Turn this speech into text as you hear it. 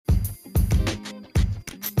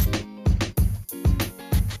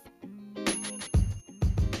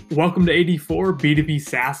Welcome to 84 B2B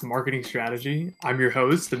SaaS Marketing Strategy. I'm your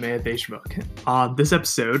host, Amanda Deshmukh. On this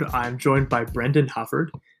episode, I'm joined by Brendan Hufford,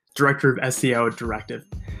 Director of SEO at Directive.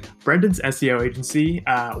 Brendan's SEO agency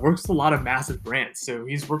works with a lot of massive brands. So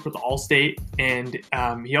he's worked with Allstate, and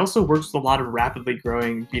he also works with a lot of rapidly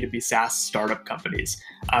growing B2B SaaS startup companies.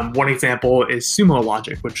 One example is Sumo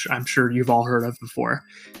Logic, which I'm sure you've all heard of before.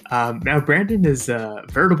 Now, Brandon is a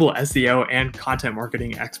veritable SEO and content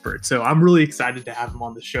marketing expert. So I'm really excited to have him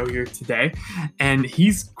on the show here today. And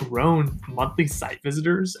he's grown monthly site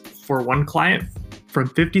visitors for one client from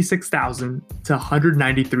 56,000 to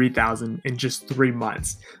 193,000 in just 3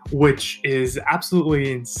 months, which is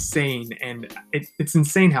absolutely insane. And it's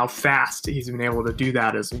insane how fast he's been able to do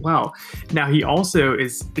that as well. Now, he also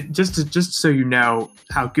is, just so you know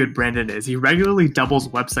how good Brandon is, he regularly doubles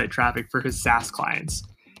website traffic for his SaaS clients.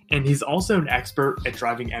 And he's also an expert at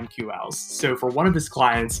driving MQLs. So for one of his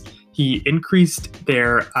clients, he increased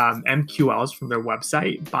their MQLs from their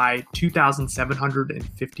website by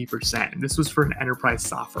 2,750%. And this was for an enterprise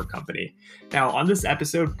software company. Now, on this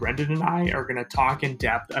episode, Brendan and I are going to talk in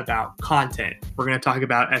depth about content. We're going to talk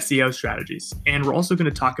about SEO strategies. And we're also going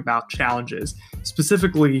to talk about challenges,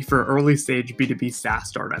 specifically for early stage B2B SaaS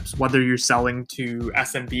startups, whether you're selling to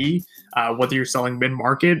SMB, whether you're selling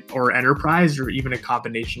mid-market or enterprise, or even a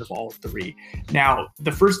combination of all three. Now,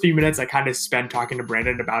 the first few minutes I kind of spent talking to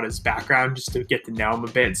Brandon about his background just to get to know him a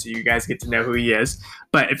bit, so you guys get to know who he is.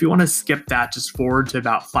 But if you want to skip that, just forward to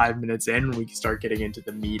about 5 minutes in, we can start getting into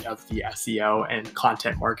the meat of the SEO and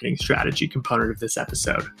content marketing strategy component of this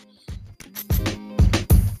episode.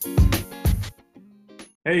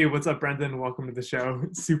 Hey, what's up, Brendan? Welcome to the show.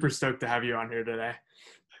 Super stoked to have you on here today.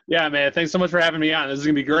 Yeah, man. Thanks so much for having me on. This is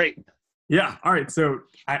going to be great. Yeah. All right. So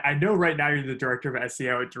I know right now you're the director of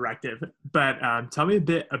SEO at Directive, but tell me a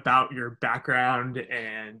bit about your background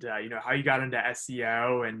and how you got into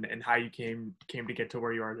SEO and how you came to get to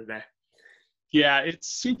where you are today. Yeah, it's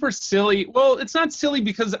super silly. Well, it's not silly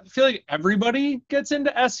because I feel like everybody gets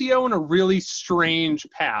into SEO in a really strange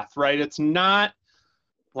path, right? It's not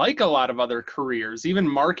like a lot of other careers, even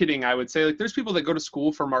marketing. I would say, like, there's people that go to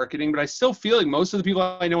school for marketing, but I still feel like most of the people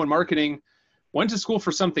I know in marketing went to school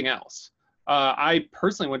for something else. I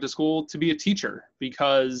personally went to school to be a teacher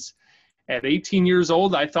because at 18 years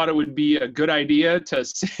old, I thought it would be a good idea to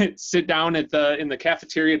sit down in the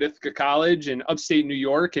cafeteria at Ithaca College in upstate New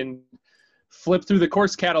York and flip through the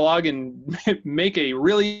course catalog and make a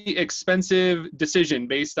really expensive decision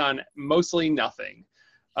based on mostly nothing.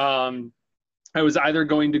 I was either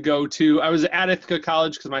going to I was at Ithaca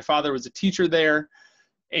College because my father was a teacher there,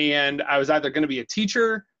 and I was either going to be a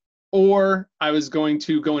teacher or I was going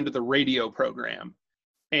to go into the radio program.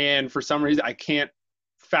 And for some reason, I can't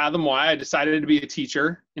fathom why, I decided to be a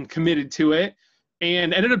teacher and committed to it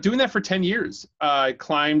and ended up doing that for 10 years. I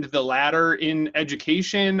climbed the ladder in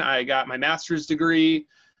education. I got my master's degree.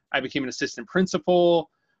 I became an assistant principal.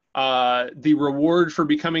 The reward for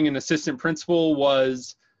becoming an assistant principal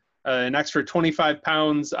was an extra 25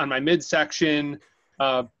 pounds on my midsection,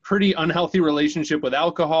 pretty unhealthy relationship with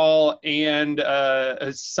alcohol, and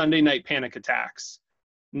a Sunday night panic attacks.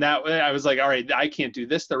 And that I was like, all right, I can't do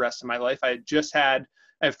this the rest of my life. I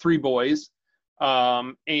have 3 boys,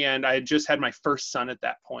 and I had just had my first son at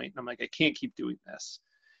that point. I'm like, I can't keep doing this.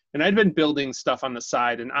 And I'd been building stuff on the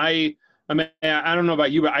side, and I don't know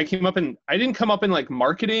about you, but I didn't come up in like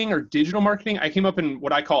marketing or digital marketing. I came up in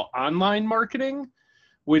what I call online marketing,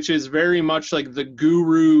 which is very much like the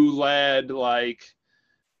guru-led, like,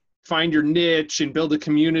 find your niche and build a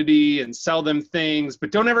community and sell them things,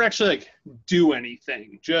 but don't ever actually like do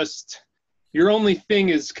anything. Just your only thing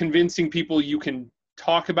is convincing people you can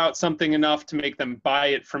talk about something enough to make them buy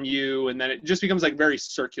it from you. And then it just becomes like very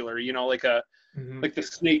circular, like like the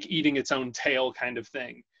snake eating its own tail kind of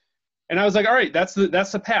thing. And I was like, all right, that's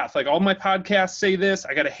the path. Like, all my podcasts say this.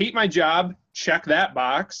 I got to hate my job. Check that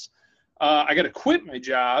box. I got to quit my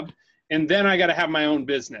job. And then I got to have my own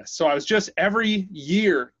business. So I was just every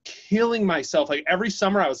year killing myself. Like, every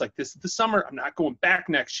summer I was like, this is the summer. I'm not going back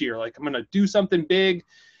next year. Like, I'm going to do something big.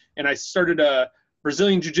 And I started a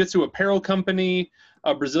Brazilian Jiu-Jitsu apparel company,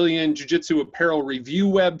 a Brazilian Jiu-Jitsu apparel review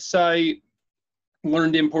website,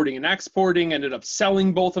 learned importing and exporting, ended up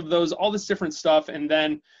selling both of those, all this different stuff. And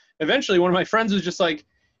then eventually one of my friends was just like,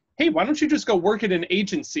 hey, why don't you just go work at an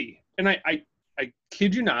agency? And I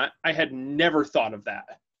kid you not, I had never thought of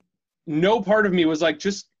that. No part of me was like,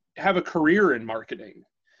 just have a career in marketing.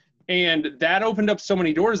 And that opened up so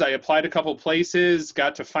many doors. I applied a couple places,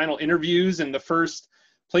 got to final interviews, and the first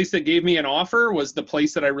place that gave me an offer was the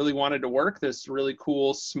place that I really wanted to work, this really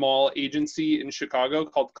cool small agency in Chicago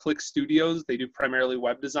called Click Studios. They do primarily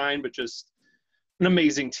web design, but just an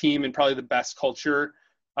amazing team and probably the best culture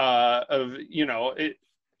of,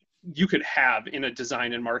 you could have in a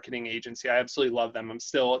design and marketing agency. I absolutely love them.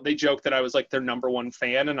 They joke that I was like their number one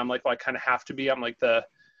fan, and I'm like, well, I kind of have to be. I'm like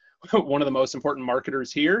one of the most important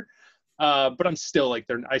marketers here. But I'm still like,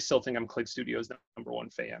 I still think I'm Click Studio's number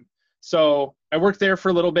one fan. So I worked there for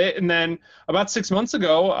a little bit, and then about 6 months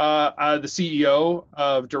ago, the CEO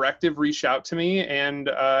of Directive reached out to me, and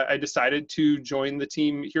I decided to join the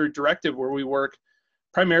team here at Directive, where we work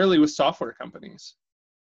primarily with software companies.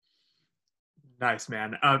 Nice,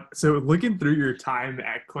 man. So looking through your time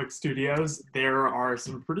at Click Studios, there are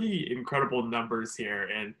some pretty incredible numbers here.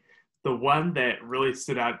 And the one that really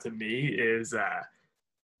stood out to me is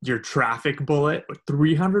your traffic bullet,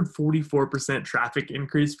 344% traffic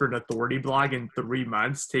increase for an authority blog in 3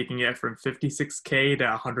 months, taking it from 56K to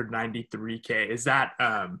 193K. Is that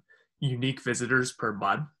unique visitors per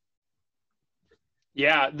month?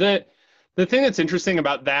 Yeah, the thing that's interesting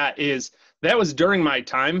about that is that was during my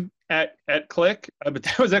time at Click, but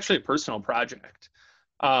that was actually a personal project.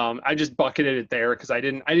 I just bucketed it there because I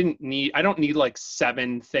don't need like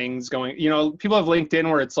 7 things going. People have LinkedIn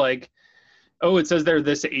where it's like, oh, it says they're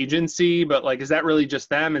this agency, but like, is that really just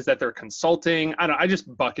them? Is that they're consulting? I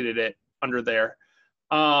just bucketed it under there.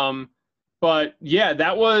 But yeah,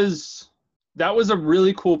 that was a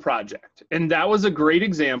really cool project. And that was a great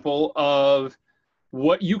example of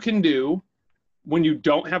what you can do when you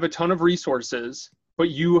don't have a ton of resources, but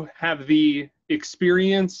you have the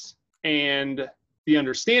experience and the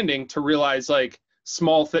understanding to realize like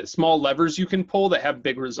small levers you can pull that have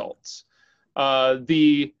big results.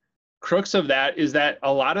 The crux of that is that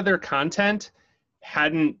a lot of their content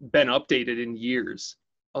hadn't been updated in years.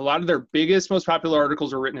 A lot of their biggest, most popular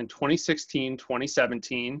articles were written in 2016,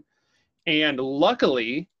 2017. And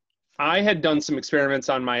luckily, I had done some experiments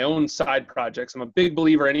on my own side projects. I'm a big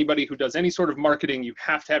believer, anybody who does any sort of marketing, you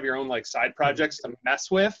have to have your own like side projects to mess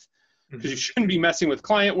with, because you shouldn't be messing with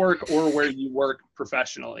client work or where you work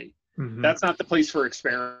professionally. That's not the place for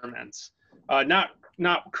experiments, not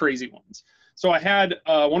crazy ones. So I had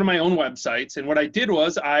one of my own websites, and what I did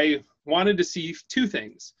was I wanted to see 2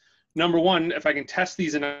 things. Number one, if I can test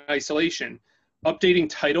these in isolation, updating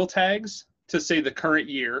title tags to say the current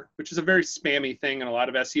year, which is a very spammy thing, and a lot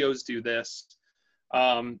of SEOs do this.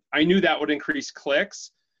 I knew that would increase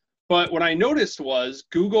clicks, but what I noticed was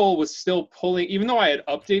Google was still pulling, even though I had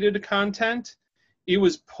updated the content, it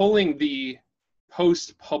was pulling the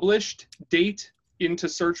post published date into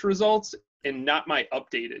search results and not my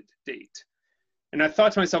updated date. And I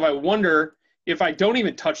thought to myself, I wonder if I don't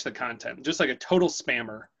even touch the content, just like a total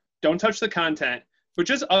spammer, don't touch the content, but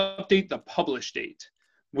just update the publish date.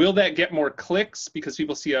 Will that get more clicks because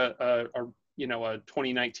people see a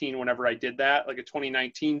 2019, whenever I did that, like a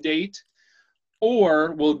 2019 date?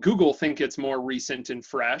 Or will Google think it's more recent and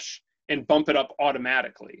fresh and bump it up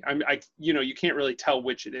automatically? You can't really tell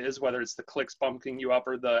which it is, whether it's the clicks bumping you up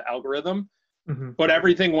or the algorithm, but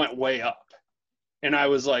everything went way up. And I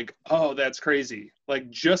was like, oh, that's crazy. Like,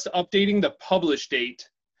 just updating the publish date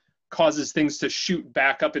causes things to shoot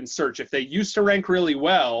back up in search. If they used to rank really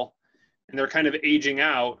well and they're kind of aging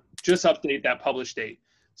out, just update that publish date.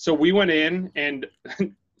 So we went in and,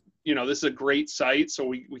 this is a great site, so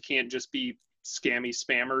we can't just be scammy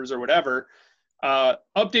spammers or whatever.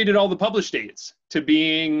 Updated all the publish dates to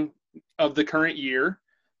being of the current year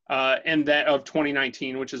and that of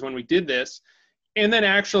 2019, which is when we did this. And then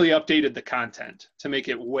actually updated the content to make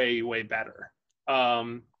it way, way better.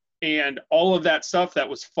 And all of that stuff that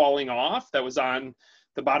was falling off, that was on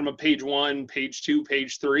the bottom of page 1, page 2,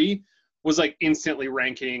 page 3, was like instantly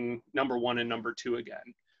ranking number 1 and number 2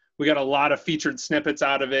 again. We got a lot of featured snippets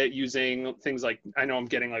out of it using things like, I know I'm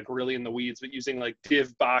getting like really in the weeds, but using like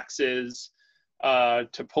div boxes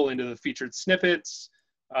to pull into the featured snippets.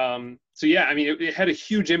 So yeah, I mean, it had a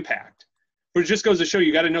huge impact. But it just goes to show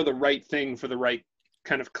you got to know the right thing for the right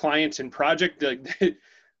kind of client and project.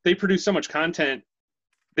 They produce so much content,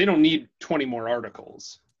 they don't need 20 more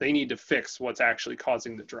articles. They need to fix what's actually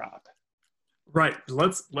causing the drop. Right.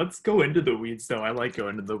 Let's go into the weeds, though. I like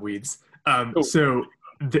going into the weeds. So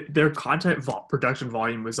their content production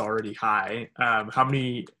volume was already high. How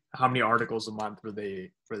many articles a month were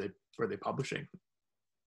they publishing?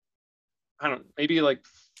 I don't, maybe like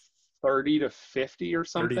 30 to 50 or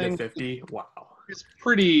something. 30 to 50? Wow. It's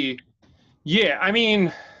pretty, yeah. I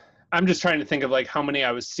mean, I'm just trying to think of like how many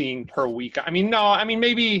I was seeing per week. I mean,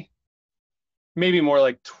 maybe more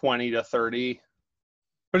like 20 to 30,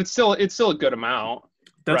 but it's still a good amount.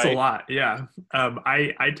 That's right? A lot. Yeah.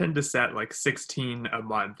 I tend to set like 16 a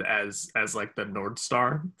month as like the North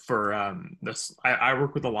Star for this. I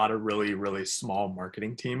work with a lot of really, really small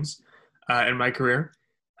marketing teams. in my career.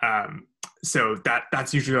 So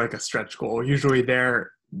that's usually like a stretch goal. Usually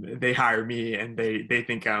they hire me and they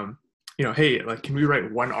think hey, like, can we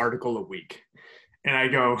write one article a week? And I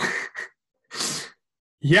go,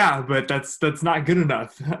 yeah, but that's not good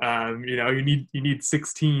enough. You need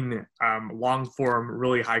 16 long form,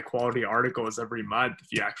 really high quality articles every month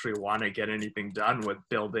if you actually want to get anything done with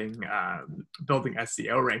building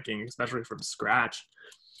SEO ranking, especially from scratch.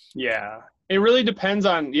 Yeah. It really depends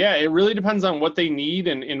on what they need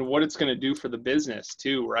and what it's going to do for the business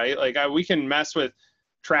too, right? Like we can mess with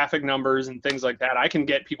traffic numbers and things like that. I can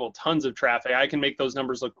get people tons of traffic. I can make those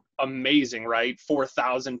numbers look amazing, right?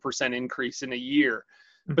 4,000% increase in a year,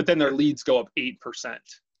 but then their leads go up 8%.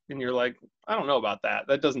 And you're like, I don't know about that.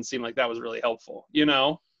 That doesn't seem like that was really helpful,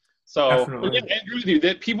 So yeah, I agree with you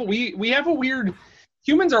that people, we have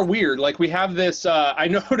humans are weird. Like we have this, I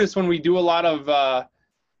notice when we do a lot of,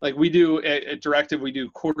 like we do at Directive, we do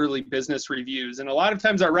quarterly business reviews. And a lot of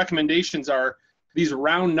times our recommendations are these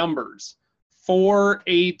round numbers, 4,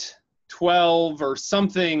 8, 12, or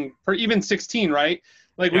something, or even 16, right?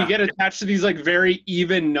 Like we get attached to these like very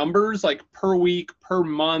even numbers, like per week, per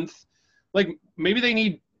month. Like maybe they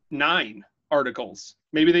need 9 articles.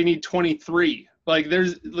 Maybe they need 23. Like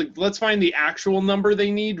let's find the actual number they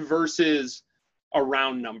need versus a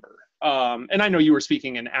round number. And I know you were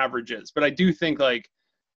speaking in averages, but I do think like,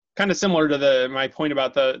 kind of similar to my point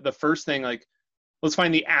about the first thing, like let's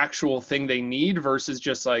find the actual thing they need versus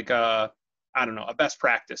just like a best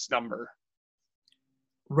practice number.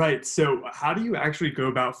 Right. So how do you actually go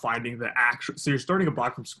about finding the actual, so you're starting a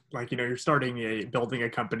blog from, like, you're building a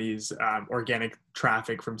company's organic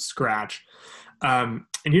traffic from scratch. And,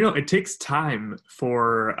 it takes time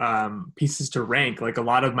for pieces to rank. Like a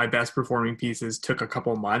lot of my best performing pieces took a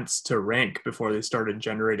couple months to rank before they started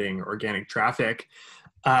generating organic traffic.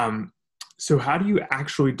 So how do you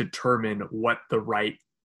actually determine what the right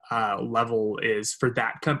level is for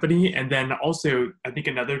that company? And then also, I think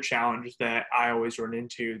another challenge that I always run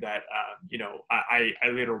into that, I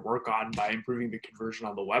later work on by improving the conversion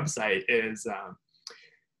on the website is,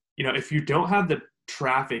 if you don't have the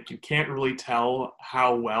traffic, you can't really tell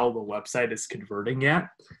how well the website is converting yet.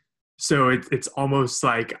 So it's almost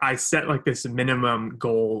like I set like this minimum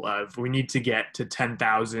goal of we need to get to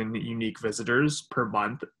 10,000 unique visitors per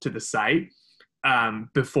month to the site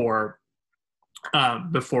before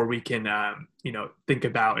we can think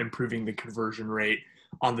about improving the conversion rate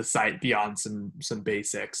on the site beyond some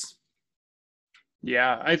basics.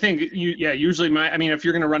 Yeah, I think usually if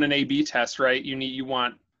you're going to run an A/B test, right, you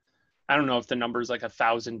want, I don't know if the number is like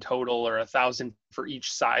 1,000 total or 1,000 for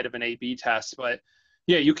each side of an A/B test, but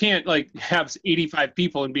yeah, you can't like have 85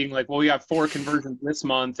 people and being like, well, we have 4 conversions this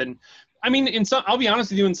month. And I mean, I'll be honest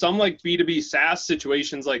with you, in some like B2B SaaS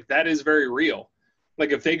situations, like that is very real.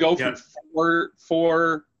 Like if they go from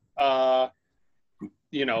four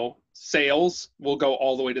sales, we'll go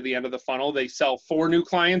all the way to the end of the funnel. They sell 4 new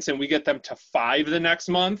clients and we get them to 5 the next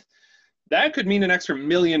month. That could mean an extra $1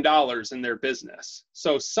 million in their business.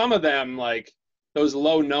 So some of them, like those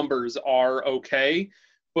low numbers are okay.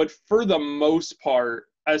 But for the most part,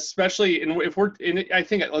 especially I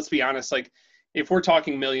think, let's be honest, like if we're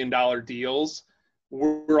talking $1 million deals,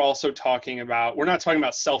 we're not talking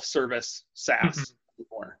about self-service SaaS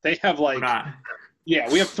anymore. They have like, we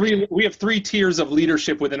have 3 tiers of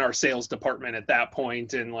leadership within our sales department at that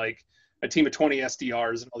point, and like a team of 20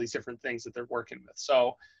 SDRs and all these different things that they're working with.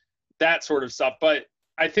 So that sort of stuff. But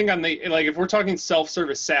I think if we're talking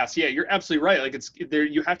self-service SaaS, yeah, you're absolutely right. Like it's there,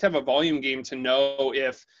 you have to have a volume game to know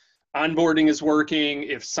if onboarding is working,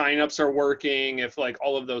 if signups are working, if like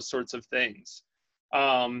all of those sorts of things.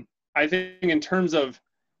 I think in terms of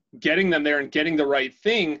getting them there and getting the right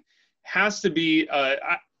thing has to be,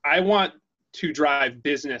 I want to drive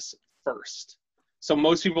business first. So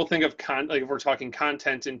most people think of like if we're talking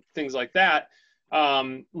content and things like that,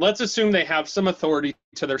 let's assume they have some authority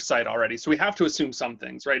to their site already. So we have to assume some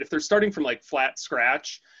things, right? If they're starting from like flat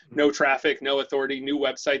scratch, no traffic, no authority, new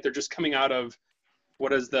website, they're just coming out of,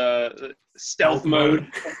 what is the stealth mode?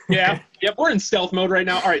 Yeah, we're in stealth mode right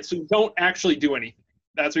now. All right, so don't actually do anything.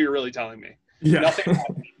 That's what you're really telling me. Yeah. Nothing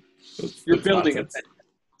happening. You're building it.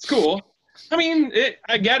 It's cool. I mean,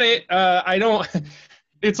 I get it. I don't,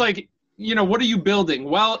 it's like, what are you building?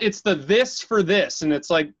 Well, it's this for this. And it's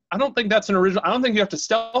like, I don't think that's an original. I don't think you have to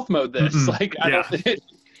stealth mode this. Mm-mm. Like, I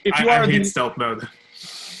hate stealth mode.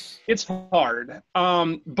 It's hard.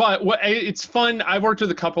 But it's fun. I've worked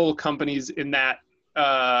with a couple of companies in that,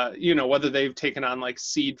 whether they've taken on like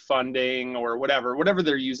seed funding or whatever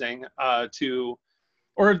they're using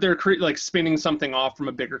or if they're like spinning something off from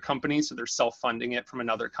a bigger company, so they're self-funding it from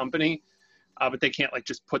another company. but they can't like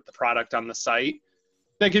just put the product on the site.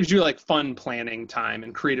 That gives you like fun planning time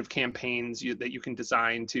and creative campaigns that you can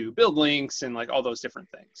design to build links and like all those different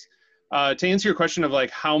things. To answer your question of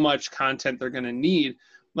like how much content they're going to need,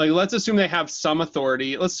 like let's assume they have some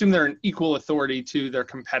authority. Let's assume they're an equal authority to their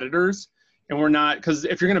competitors. And we're not, because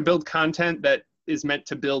if you're going to build content that is meant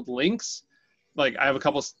to build links, like I have a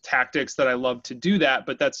couple tactics that I love to do that,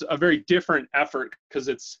 but that's a very different effort because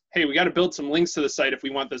it's, hey, we got to build some links to the site if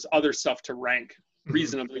we want this other stuff to rank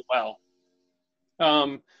reasonably well.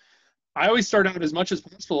 I always start out as much as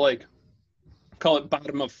possible, like call it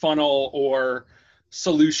bottom of funnel or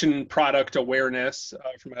solution product awareness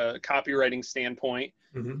from a copywriting standpoint.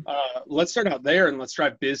 Let's start out there and let's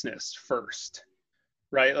drive business first,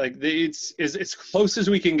 right? Like it's as close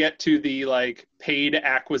as we can get to the like paid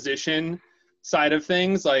acquisition side of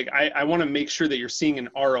things. Like I want to make sure that you're seeing an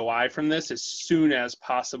ROI from this as soon as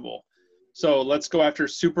possible. So let's go after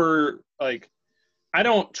super, like, I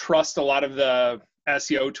don't trust a lot of the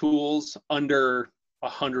SEO tools under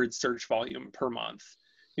 100 search volume per month.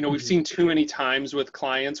 You know, we've seen too many times with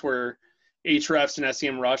clients where Ahrefs and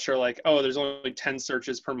SEMrush are like, oh, there's only 10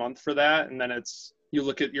 searches per month for that. And then it's, you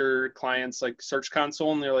look at your client's like search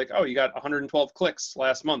console and they're like, oh, you got 112 clicks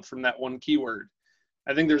last month from that one keyword.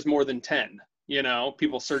 I think there's more than 10, you know,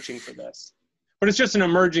 people searching for this. But it's just an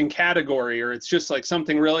emerging category, or it's just like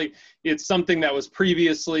something really, it's something that was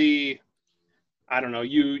previously, I don't know,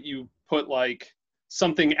 you put like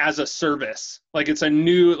something as a service, like it's a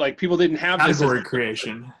new, like people didn't have category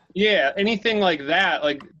creation. Yeah, anything like that.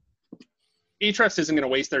 Like Ahrefs isn't going to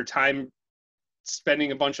waste their time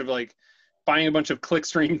spending a bunch of like buying a bunch of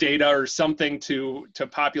clickstream data or something to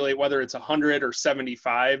populate, whether it's 100 or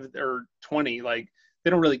 75 or 20. Like they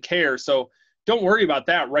don't really care. So don't worry about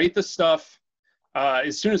that. Write the stuff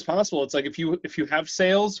as soon as possible. It's like if you have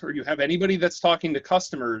sales or you have anybody that's talking to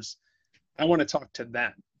customers, I want to talk to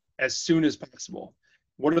them as soon as possible.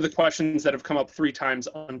 What are the questions that have come up 3 times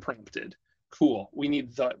unprompted? Cool. We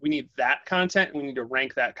need that content. And we need to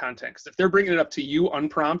rank that content. Because if they're bringing it up to you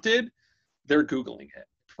unprompted, they're Googling it.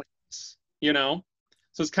 Please. You know?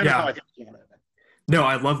 So it's kind of how I think about it. No,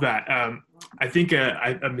 I love that. I think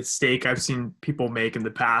a mistake I've seen people make in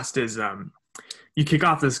the past is you kick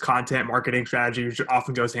off this content marketing strategy, which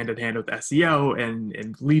often goes hand in hand with SEO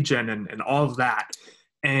and lead gen and all of that.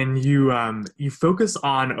 And you focus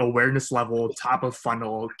on awareness level, top of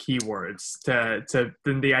funnel keywords.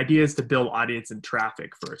 Then the idea is to build audience and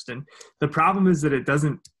traffic first. And the problem is that it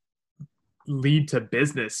doesn't lead to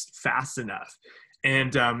business fast enough.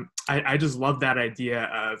 And I just love that idea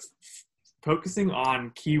of focusing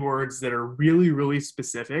on keywords that are really, really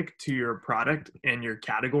specific to your product and your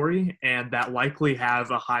category, and that likely have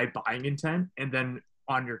a high buying intent. And then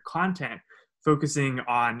on your content, focusing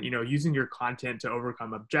on, you know, using your content to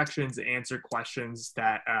overcome objections, answer questions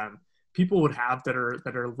that people would have that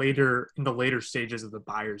are later in the later stages of the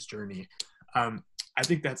buyer's journey. I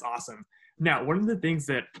think that's awesome. Now, one of the things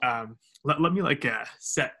that let me like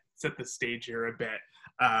set the stage here a bit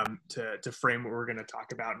to frame what we're going to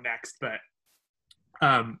talk about next. But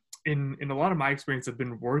in a lot of my experience, I've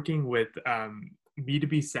been working with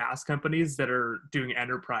B2B SaaS companies that are doing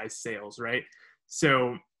enterprise sales, right?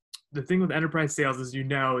 So the thing with enterprise sales, as you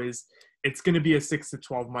know, is it's going to be a 6 to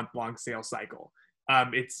 12 month long sales cycle.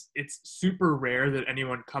 It's super rare that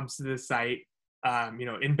anyone comes to the site,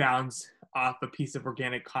 inbounds off a piece of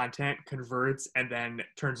organic content, converts, and then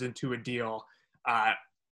turns into a deal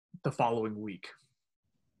the following week.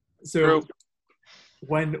 So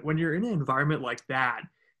when you're in an environment like that,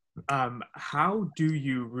 how do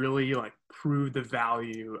you really like prove the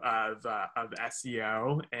value of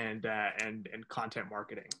SEO and content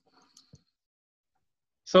marketing?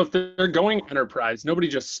 So if they're going enterprise, nobody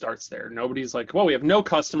just starts there. Nobody's like, well, we have no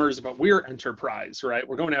customers, but we're enterprise, right?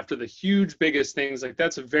 We're going after the huge, biggest things. Like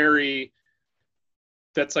that's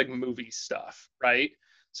like movie stuff, right?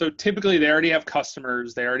 So typically they already have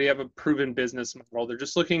customers. They already have a proven business model. They're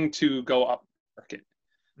just looking to go up market.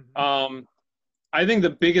 I think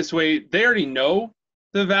the biggest way, they already know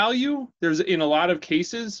the value. There's in a lot of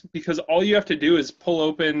cases, because all you have to do is pull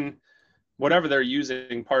open whatever they're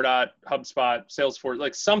using, Pardot, HubSpot, Salesforce,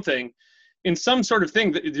 like something in some sort of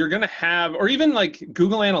thing that you're going to have, or even like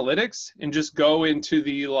Google Analytics, and just go into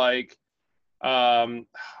the like, I'm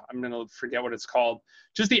going to forget what it's called.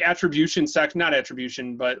 Just the attribution section, not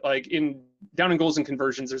attribution, but like down in goals and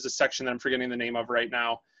conversions, there's a section that I'm forgetting the name of right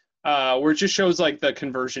now, where it just shows like the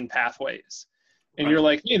conversion pathways. And you're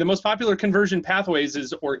like, hey, the most popular conversion pathways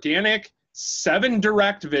is organic, 7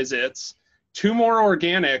 direct visits, 2 more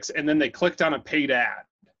organics, and then they clicked on a paid ad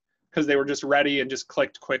because they were just ready and just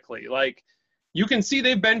clicked quickly. Like You can see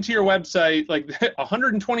they've been to your website, like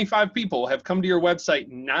 125 people have come to your website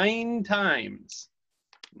 9 times.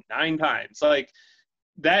 9 times. Like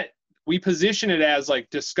that, we position it as like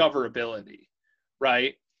discoverability,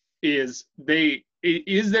 right? Is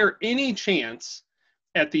there any chance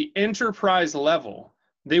at the enterprise level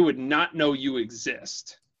they would not know you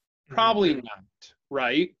exist? Probably not,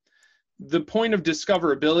 right? The point of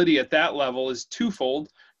discoverability at that level is twofold.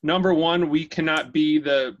 Number one, we cannot be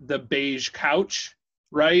the beige couch,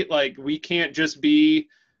 right? Like we can't just be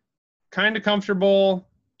kind of comfortable.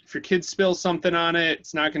 If your kid spills something on it,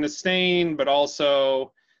 it's not going to stain, but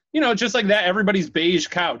also, just like that, everybody's beige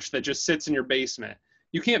couch that just sits in your basement.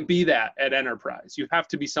 You can't be that at enterprise. You have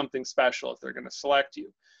to be something special if they're going to select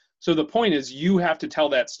you. So the point is you have to tell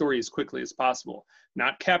that story as quickly as possible.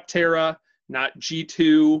 Not Capterra, not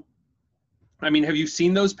G2. I mean, have you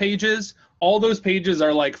seen those pages? All those pages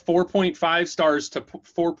are like 4.5 stars to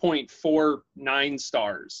 4.49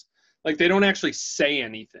 stars. Like they don't actually say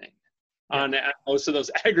anything on most of those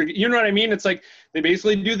aggregate. You know what I mean? It's like they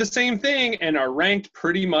basically do the same thing and are ranked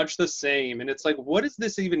pretty much the same. And it's like, what does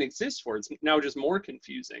this even exist for? It's now just more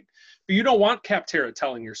confusing. But you don't want Capterra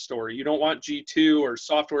telling your story. You don't want G2 or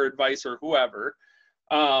Software Advice or whoever.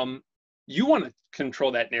 You want to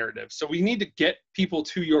control that narrative. So we need to get people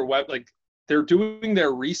to your web, like they're doing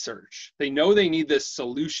their research. They know they need this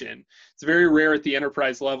solution. It's very rare at the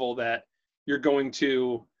enterprise level that you're going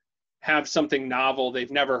to have something novel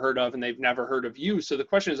they've never heard of and they've never heard of you. So the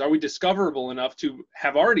question is, are we discoverable enough to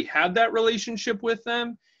have already had that relationship with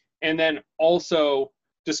them? And then also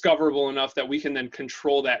discoverable enough that we can then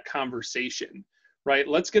control that conversation, right?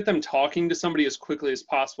 Let's get them talking to somebody as quickly as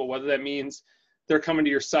possible, whether that means they're coming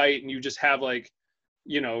to your site and you just have like,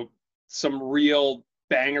 some real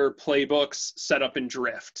banger playbooks set up in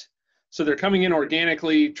Drift. So they're coming in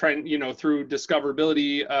organically, trying, through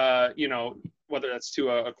discoverability, whether that's to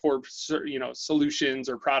a core, solutions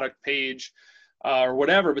or product page or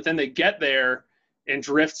whatever, but then they get there and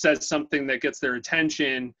Drift says something that gets their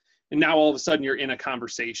attention. And now all of a sudden you're in a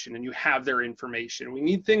conversation and you have their information. We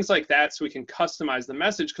need things like that so we can customize the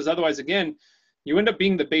message, because otherwise, again, you end up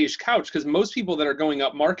being the beige couch, because most people that are going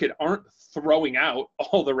up market aren't throwing out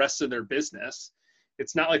all the rest of their business.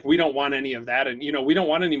 It's not like we don't want any of that. And, we don't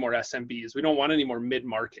want any more SMBs. We don't want any more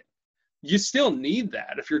mid-market. You still need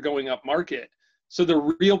that if you're going up market. So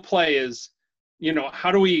the real play is,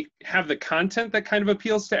 how do we have the content that kind of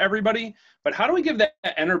appeals to everybody, but how do we give that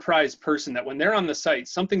enterprise person that when they're on the site,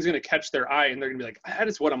 something's going to catch their eye and they're going to be like, that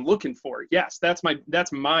is what I'm looking for. Yes, that's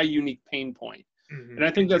my unique pain point. Mm-hmm. And I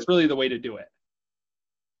think that's really the way to do it.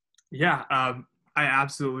 Yeah, I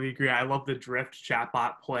absolutely agree. I love the Drift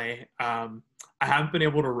chatbot play. I haven't been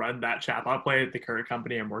able to run that chatbot play at the current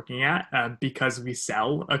company I'm working at because we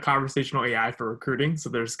sell a conversational AI for recruiting. So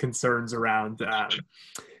there's concerns around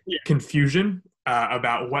confusion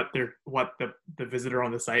about what the visitor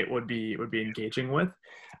on the site would be engaging with.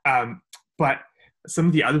 But some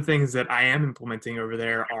of the other things that I am implementing over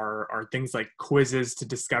there are things like quizzes to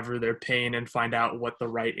discover their pain and find out what the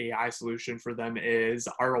right AI solution for them is,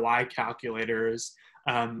 ROI calculators,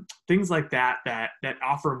 things like that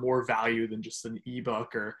offer more value than just an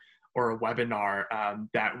ebook or a webinar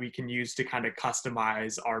that we can use to kind of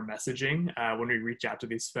customize our messaging when we reach out to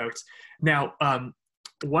these folks. Now,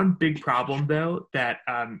 one big problem though that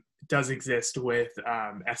does exist with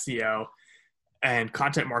SEO and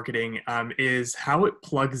content marketing is how it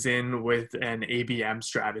plugs in with an ABM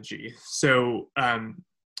strategy. So,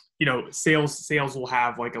 sales will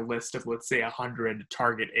have like a list of, let's say, 100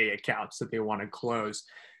 target A accounts that they want to close.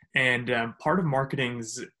 And part of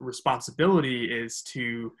marketing's responsibility is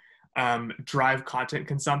to drive content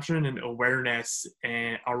consumption and awareness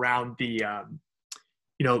around the,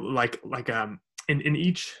 in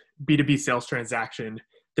each B2B sales transaction,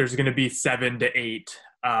 there's going to be 7 to 8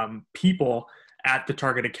 people at the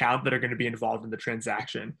target account that are going to be involved in the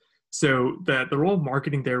transaction. So the role of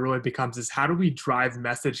marketing there really becomes is how do we drive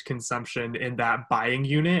message consumption in that buying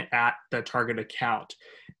unit at the target account?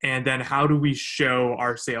 And then how do we show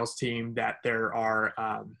our sales team that there are,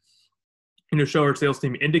 show our sales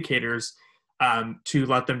team indicators to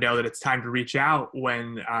let them know that it's time to reach out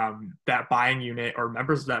when that buying unit or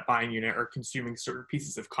members of that buying unit are consuming certain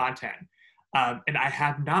pieces of content. And I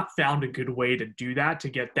have not found a good way to do that, to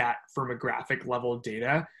get that firmographic level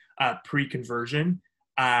data pre-conversion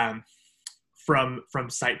from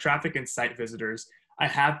site traffic and site visitors. I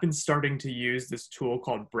have been starting to use this tool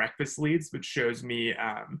called Breakfast Leads, which shows me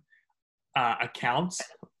accounts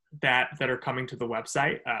that are coming to the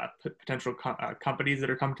website, potential companies that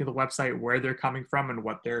are coming to the website, where they're coming from and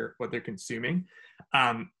what they're consuming.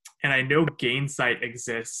 And I know Gainsight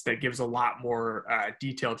exists that gives a lot more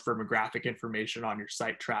detailed firmographic information on your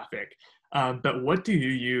site traffic. But what do you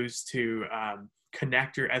use to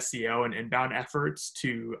connect your SEO and inbound efforts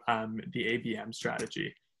to the ABM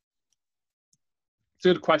strategy? It's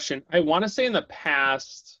a good question. I want to say in the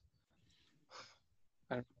past,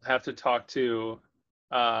 I have to talk to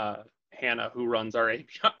Hannah, who runs our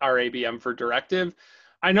ABM for Directive.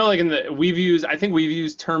 I know, like I think we've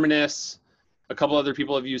used Terminus. A couple other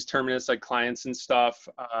people have used Terminus, like clients and stuff.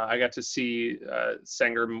 I got to see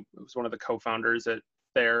Sanger, who was one of the co-founders at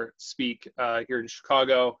there, speak here in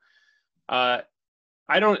Chicago. I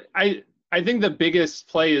think the biggest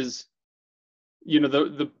play is,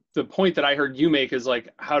 the point that I heard you make is like,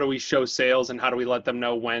 how do we show sales and how do we let them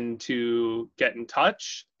know when to get in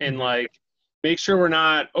touch and like make sure we're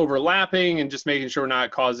not overlapping and just making sure we're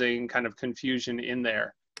not causing kind of confusion in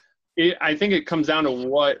there. I think it comes down to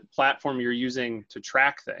what platform you're using to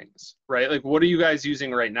track things, right? Like, what are you guys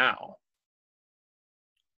using right now?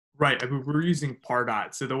 Right. I mean, we're using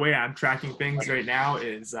Pardot. So the way I'm tracking things right now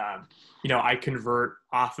is, I convert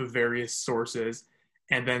off of various sources,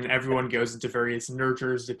 and then everyone goes into various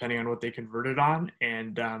nurtures depending on what they converted on,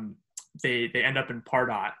 and they end up in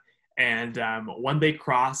Pardot. And when they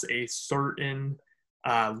cross a certain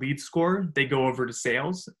lead score, they go over to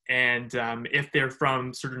sales. And if they're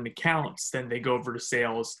from certain accounts, then they go over to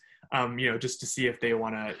sales, just to see if they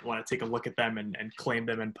want to take a look at them and claim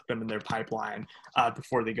them and put them in their pipeline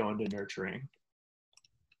before they go into nurturing.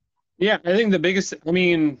 Yeah, I think the biggest,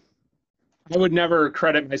 I would never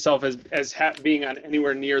credit myself as being on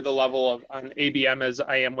anywhere near the level of on ABM as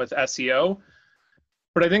I am with SEO.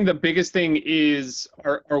 But I think the biggest thing is,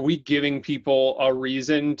 are we giving people a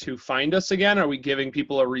reason to find us again? Are we giving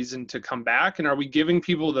people a reason to come back? And are we giving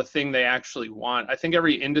people the thing they actually want? I think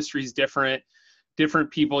every industry is different.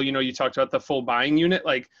 Different people, you talked about the full buying unit,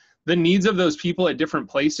 like the needs of those people at different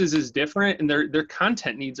places is different, and their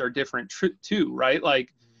content needs are different too, right? Like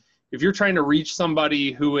if you're trying to reach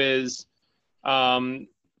somebody who is,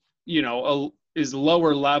 is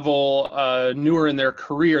lower level, newer in their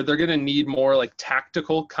career, they're going to need more like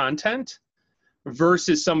tactical content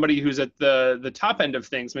versus somebody who's at the top end of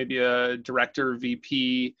things, maybe a director,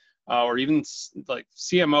 VP, or even like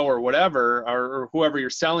CMO or whatever, or whoever you're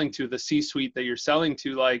selling to, the C-suite that you're selling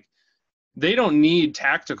to, like they don't need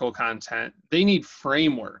tactical content. They need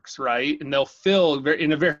frameworks, right? And they'll fill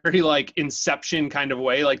in a very like Inception kind of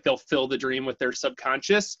way, like they'll fill the dream with their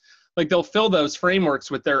subconscious. Like they'll fill those frameworks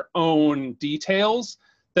with their own details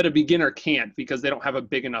that a beginner can't because they don't have a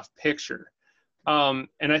big enough picture. And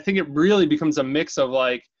I think it really becomes a mix of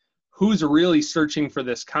like, who's really searching for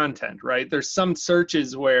this content, right? There's some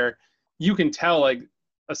searches where you can tell like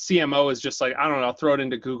a CMO is just like, I don't know, I'll throw it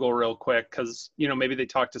into Google real quick because, maybe they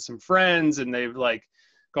talk to some friends and they've like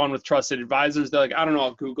gone with trusted advisors. They're like, I don't know,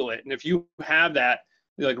 I'll Google it. And if you have that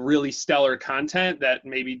like really stellar content that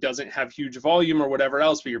maybe doesn't have huge volume or whatever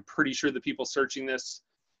else, but you're pretty sure the people searching this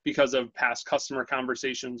because of past customer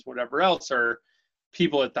conversations, whatever else, or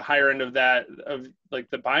people at the higher end of that, of like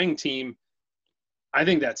the buying team, I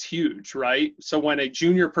think that's huge, right? So when a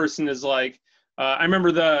junior person is like, I remember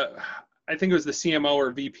I think it was the CMO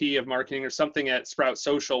or VP of marketing or something at Sprout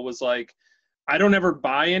Social was like, I don't ever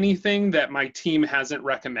buy anything that my team hasn't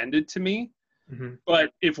recommended to me. Mm-hmm.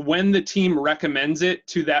 But when the team recommends it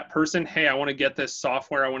to that person, hey, I want to get this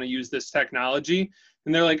software, I want to use this technology,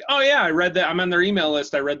 and they're like, oh yeah, I read that, I'm on their email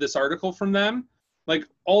list, I read this article from them, like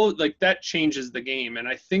that changes the game. And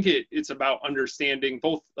I think it's about understanding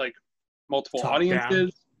both like multiple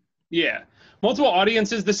audiences. Yeah. Multiple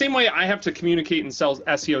audiences, the same way I have to communicate and sell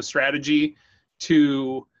SEO strategy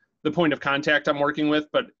to the point of contact I'm working with,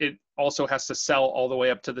 but it also has to sell all the way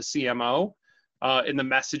up to the CMO. And the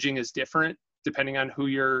messaging is different depending on who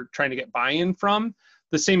you're trying to get buy-in from.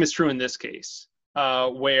 The same is true in this case,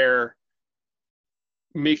 where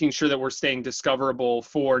making sure that we're staying discoverable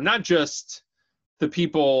for not just the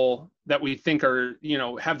people that we think are,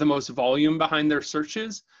 have the most volume behind their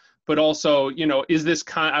searches, but also, is this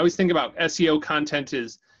I always think about SEO content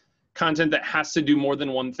is content that has to do more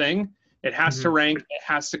than one thing. It has to rank, it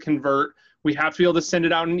has to convert. We have to be able to send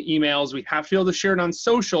it out in emails. We have to be able to share it on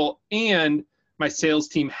social, and my sales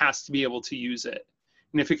team has to be able to use it.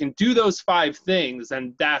 And if it can do those 5 things,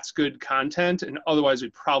 then that's good content. And otherwise we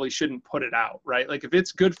probably shouldn't put it out, right? Like if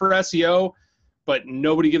it's good for SEO, but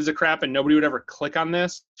nobody gives a crap and nobody would ever click on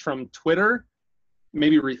this from Twitter,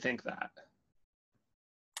 maybe rethink that.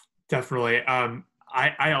 Definitely.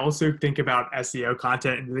 I also think about SEO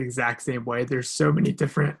content in the exact same way. There's so many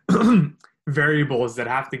different variables that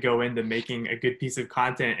have to go into making a good piece of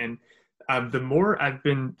content. And The more I've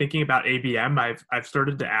been thinking about ABM, I've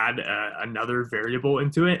started to add another variable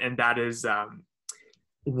into it, and that is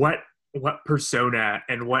what persona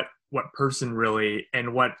and what person really, and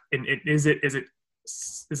is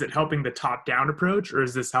it helping the top down approach, or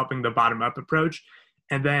is this helping the bottom up approach?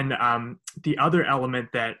 And then the other element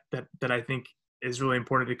that I think is really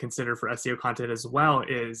important to consider for SEO content as well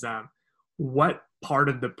is what part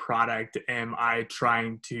of the product am I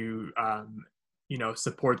trying to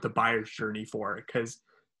support the buyer's journey for? Because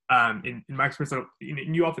in my experience,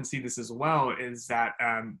 and you often see this as well, is that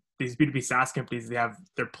these B2B SaaS companies, they have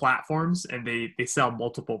their platforms and they sell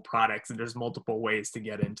multiple products, and there's multiple ways to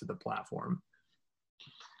get into the platform.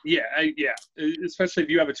 Yeah, especially if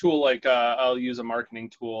you have a tool like I'll use a marketing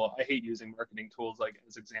tool. I hate using marketing tools like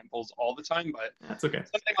as examples all the time, but that's okay.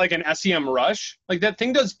 Something like an SEMrush, like that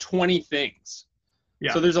thing does 20 things.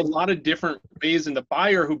 Yeah. So there's a lot of different ways, and the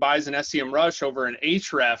buyer who buys an SEMrush over an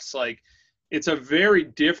Ahrefs, like it's a very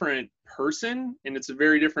different person and it's a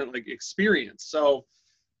very different like experience. So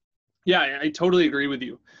yeah, I totally agree with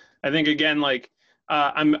you. I think again, like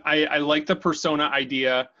I like the persona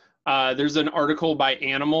idea. There's an article by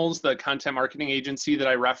Animals, the content marketing agency that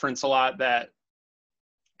I reference a lot, that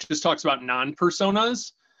just talks about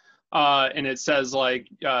non-personas. And it says like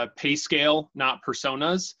pay scale, not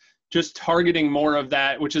personas, just targeting more of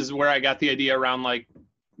that, which is where I got the idea around like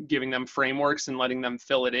giving them frameworks and letting them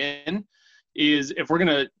fill it in, is if we're going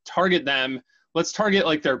to target them, let's target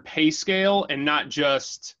like their pay scale and not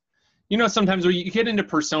just, sometimes when you get into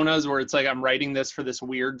personas where it's like, I'm writing this for this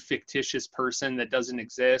weird fictitious person that doesn't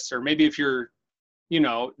exist. Or maybe if you're,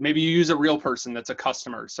 maybe you use a real person that's a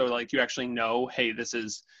customer. So like you actually know, hey, this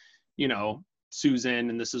is, Susan,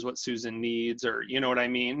 and this is what Susan needs, or you know what I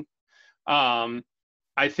mean?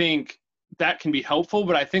 I think that can be helpful,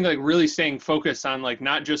 but I think like really staying focused on like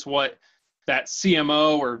not just what that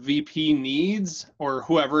CMO or VP needs or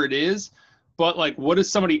whoever it is, but like what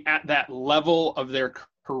is somebody at that level of their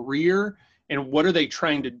career and what are they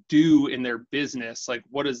trying to do in their business? Like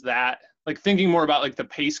what is that? Like thinking more about like the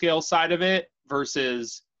pay scale side of it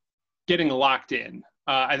versus getting locked in.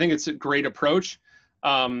 I think it's a great approach.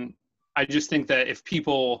 I just think that if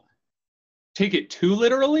people take it too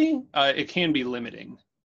literally, it can be limiting.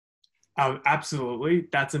 Absolutely.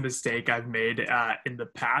 That's a mistake I've made in the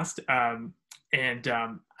past. I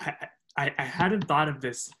hadn't thought of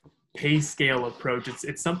this pay scale approach.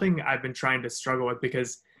 It's something I've been trying to struggle with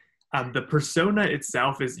because the persona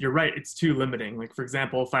itself you're right, it's too limiting. Like, for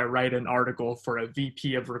example, if I write an article for a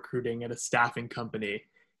VP of recruiting at a staffing company,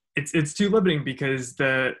 it's too limiting because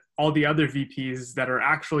all the other VPs that are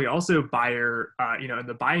actually also buyer, in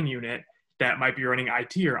the buying unit that might be running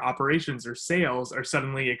IT or operations or sales are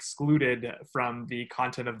suddenly excluded from the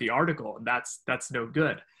content of the article, and that's no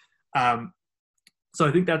good. So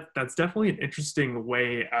I think that's definitely an interesting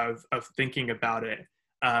way of thinking about it.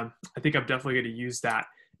 I think I'm definitely going to use that.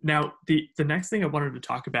 Now, the next thing I wanted to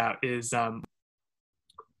talk about is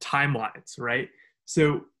timelines, right?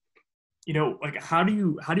 So, like how do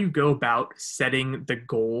you go about setting the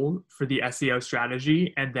goal for the SEO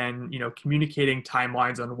strategy and then, communicating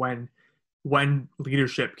timelines on when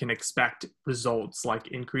leadership can expect results like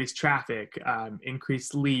increased traffic,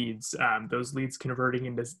 increased leads, those leads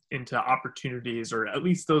converting into opportunities, or at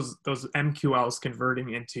least those MQLs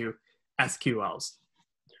converting into SQLs?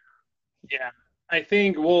 Yeah, I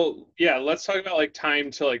think, let's talk about like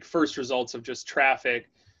time to like first results of just traffic.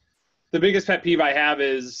 The biggest pet peeve I have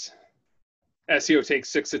is SEO takes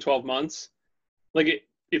 6 to 12 months. Like it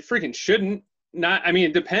freaking shouldn't.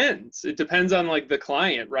 It depends. It depends on like the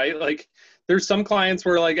client, right? Like there's some clients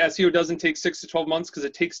where like SEO doesn't take 6 to 12 months because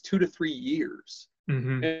it takes 2 to 3 years.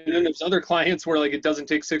 Mm-hmm. And then there's other clients where like it doesn't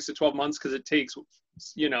take 6 to 12 months because it takes,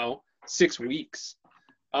 6 weeks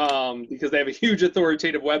because they have a huge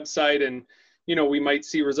authoritative website and, we might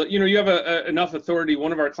see results. You have enough authority.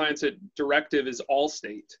 One of our clients at Directive is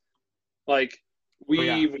Allstate. Like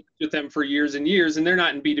we've worked with them for years and years, and they're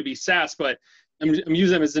not in B2B SaaS, but I'm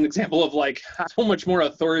using them as an example of like how much more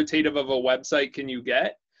authoritative of a website can you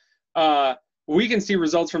get? We can see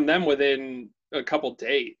results from them within a couple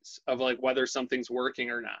days of like whether something's working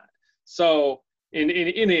or not. So in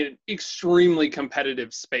an extremely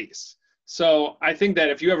competitive space. So I think that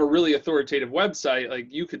if you have a really authoritative website, like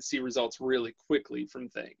you could see results really quickly from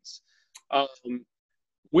things.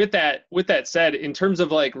 With that said, in terms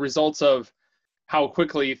of like results of how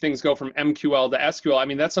quickly things go from MQL to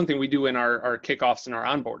SQL, that's something we do in our kickoffs and our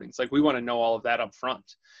onboardings. Like we want to know all of that up front.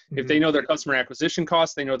 Mm-hmm. If they know their customer acquisition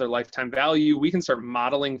costs, they know their lifetime value, we can start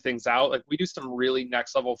modeling things out. Like we do some really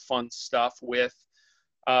next level fun stuff with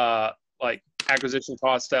like acquisition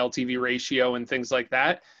cost to LTV ratio and things like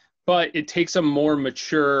that. but it takes a more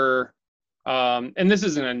mature, and this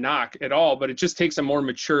isn't a knock at all, but it just takes a more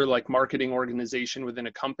mature like marketing organization within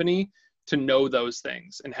a company to know those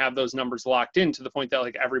things and have those numbers locked in to the point that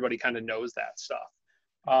like everybody kind of knows that stuff.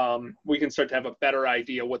 We can start to have a better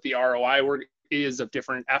idea what the ROI is of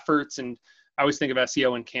different efforts. And I always think of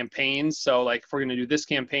SEO in campaigns. So like if we're going to do this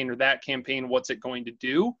campaign or that campaign, what's it going to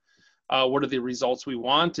do? What are the results we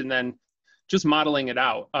want? And then just modeling it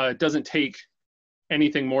out. It doesn't take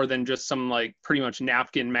anything more than just some like pretty much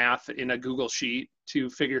napkin math in a Google sheet to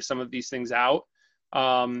figure some of these things out.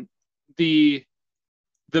 The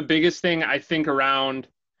biggest thing I think around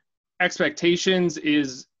expectations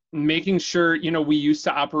is making sure, you know, we used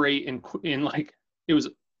to operate in like, it was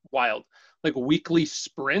wild, like weekly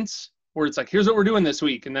sprints where it's like, here's what we're doing this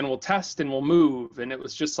week. And then we'll test and we'll move. And it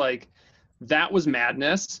was just like, that was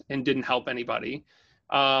madness and didn't help anybody.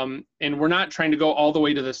 And we're not trying to go all the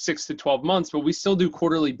way to the 6 to 12 months, but we still do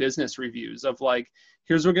quarterly business reviews of like,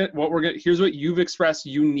 here's what you've expressed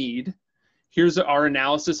you need. Here's our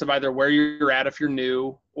analysis of either where you're at if you're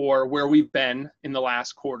new or where we've been in the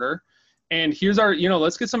last quarter. And here's our, you know,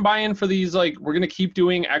 let's get some buy-in for these. Like, we're going to keep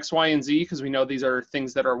doing X, Y, and Z because we know these are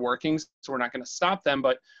things that are working. So we're not going to stop them.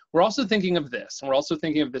 But we're also thinking of this, and we're also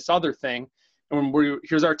thinking of this other thing. And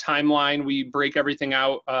here's our timeline. We break everything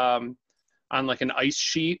out on like an ice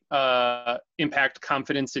sheet, impact,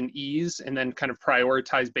 confidence, and ease, and then kind of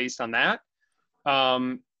prioritize based on that.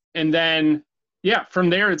 And then, yeah, from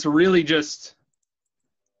there, it's really just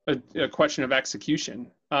a question of execution.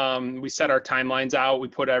 We set our timelines out. We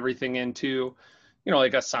put everything into, you know,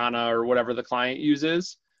 like Asana or whatever the client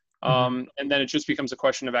uses. And then it just becomes a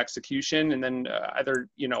question of execution. And then either,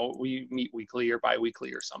 you know, we meet weekly or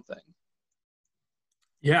bi-weekly or something.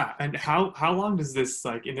 Yeah. And how long does this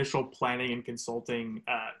like initial planning and consulting,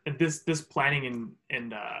 this planning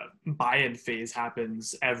and buy-in phase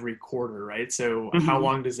happens every quarter, right? So how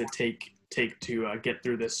long does it take to get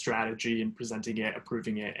through this strategy and presenting it,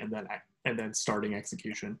 approving it, and then starting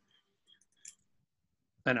execution?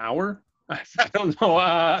 An hour? I don't know.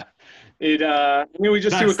 I mean, we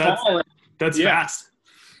just do a call. That's fast.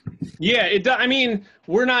 Yeah, it does. I mean,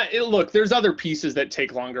 look, there's other pieces that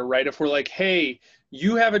take longer, right? If we're like, hey,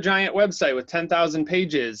 you have a giant website with 10,000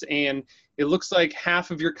 pages and it looks like half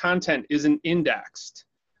of your content isn't indexed.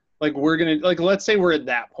 Like let's say we're at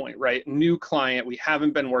that point, right? New client, we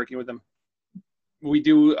haven't been working with them. We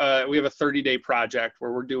have a 30-day project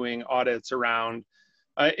where we're doing audits around,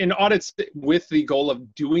 and audits with the goal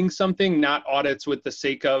of doing something, not audits with the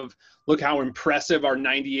sake of, look how impressive our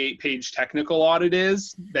 98-page technical audit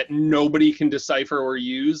is that nobody can decipher or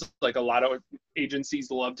use. Like a lot of agencies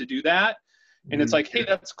love to do that. And it's like, hey,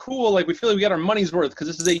 that's cool. Like we feel like we got our money's worth because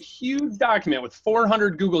this is a huge document with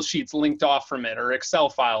 400 Google Sheets linked off from it or Excel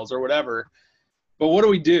files or whatever. But what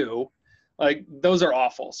do? Like those are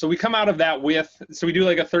awful. So we come out of that so we do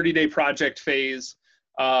like a 30-day project phase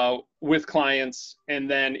with clients. And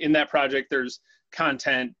then in that project, there's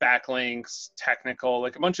content, backlinks, technical,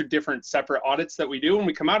 like a bunch of different separate audits that we do. And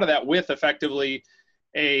we come out of that with effectively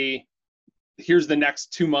here's the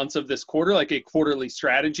next 2 months of this quarter, like a quarterly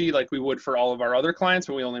strategy, like we would for all of our other clients,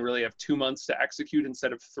 but we only really have 2 months to execute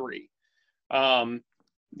instead of 3.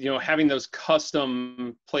 You know, having those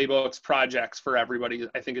custom playbooks, projects for everybody,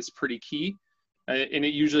 I think is pretty key. And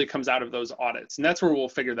it usually comes out of those audits. And that's where we'll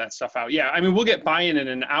figure that stuff out. Yeah, I mean, we'll get buy-in in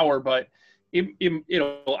an hour, but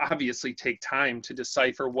it'll obviously take time to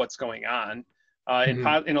decipher what's going on. In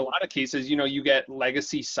a lot of cases, you know, you get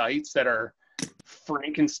legacy sites that are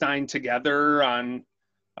Frankenstein together on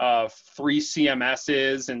 3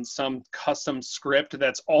 CMSs and some custom script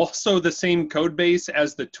that's also the same code base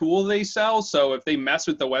as the tool they sell. So if they mess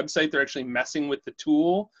with the website, they're actually messing with the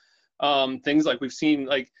tool. Things like we've seen,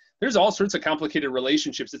 like there's all sorts of complicated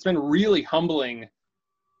relationships. It's been really humbling,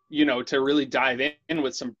 you know, to really dive in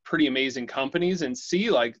with some pretty amazing companies and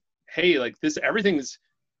see like, hey, like this, everything's,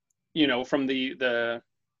 you know, from the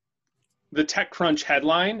TechCrunch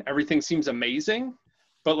headline, everything seems amazing,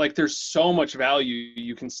 but like there's so much value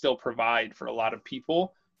you can still provide for a lot of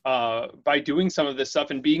people by doing some of this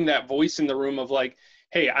stuff and being that voice in the room of like,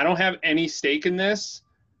 hey, I don't have any stake in this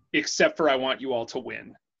except for I want you all to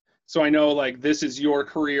win. So I know like this is your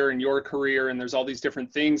career and there's all these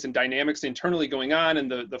different things and dynamics internally going on and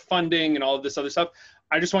the funding and all of this other stuff.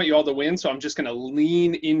 I just want you all to win. So I'm just going to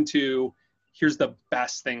lean into, here's the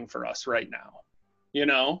best thing for us right now, you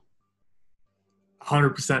know?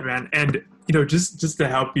 100%, man. And, you know, just to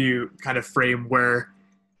help you kind of frame where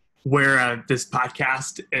this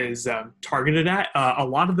podcast is targeted at, a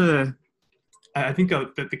lot of I think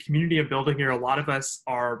that the community I'm building here, a lot of us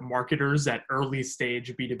are marketers at early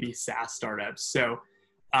stage B2B SaaS startups. So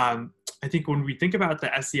I think when we think about the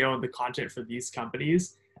SEO and the content for these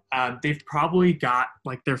companies, they've probably got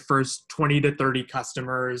like their first 20 to 30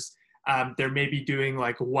 customers. They're maybe doing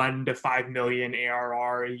like 1 to 5 million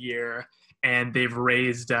ARR a year, and they've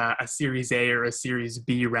raised a Series A or a Series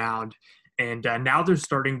B round. And now they're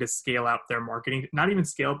starting to scale out their marketing, not even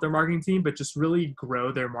scale up their marketing team, but just really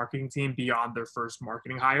grow their marketing team beyond their first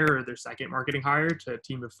marketing hire or their second marketing hire to a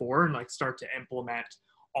team of 4, and like start to implement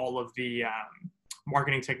all of the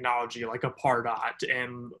marketing technology like a Pardot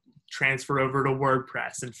and transfer over to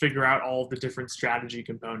WordPress and figure out all the different strategy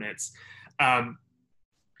components.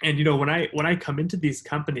 And when I come into these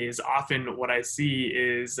companies, often what I see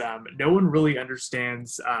is no one really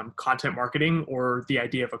understands content marketing or the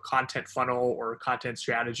idea of a content funnel or a content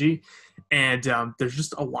strategy, and there's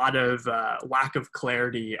just a lot of lack of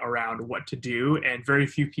clarity around what to do, and very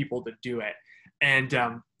few people that do it. And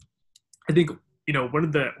I think one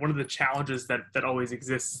of the challenges that always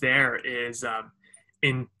exists there is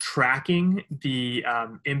in tracking the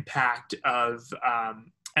impact of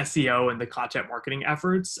SEO and the content marketing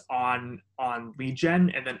efforts on lead gen,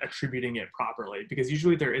 and then attributing it properly, because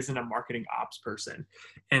usually there isn't a marketing ops person.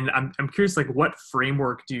 And I'm curious, like, what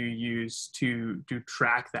framework do you use to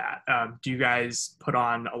track that? Do you guys put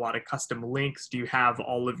on a lot of custom links? Do you have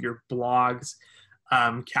all of your blogs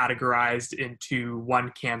categorized into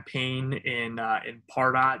one campaign in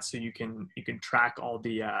Pardot, so you can track all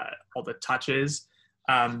the touches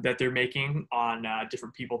that they're making on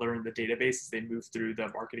different people that are in the database as they move through the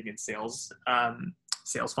marketing and sales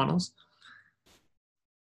funnels?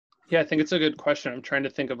 Yeah, I think it's a good question. I'm trying to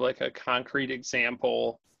think of like a concrete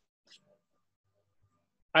example.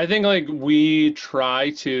 I think like we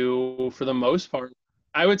try to, for the most part,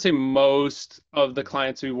 I would say most of the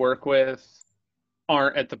clients we work with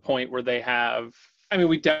aren't at the point where they have, I mean,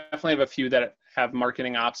 we definitely have a few that have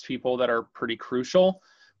marketing ops people that are pretty crucial,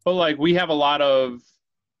 but like we have a lot of,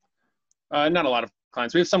 not a lot of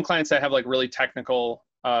clients. We have some clients that have like really technical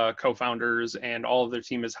co-founders, and all of their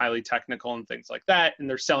team is highly technical and things like that, and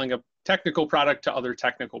they're selling a technical product to other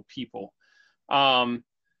technical people.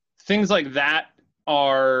 Things like that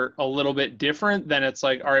are a little bit different than it's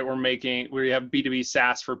like, all right, we have B2B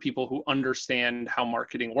SaaS for people who understand how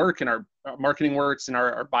marketing works, and our marketing works, and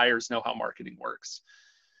our buyers know how marketing works.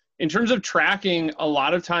 In terms of tracking, a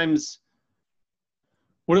lot of times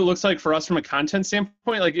what it looks like for us from a content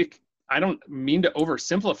standpoint, like I don't mean to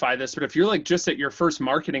oversimplify this, but if you're like just at your first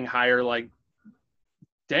marketing hire, like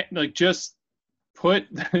just put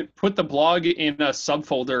the blog in a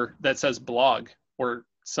subfolder that says blog or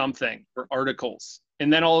something, or articles.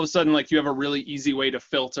 And then all of a sudden, like, you have a really easy way to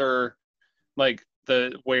filter like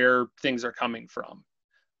where things are coming from.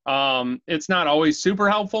 It's not always super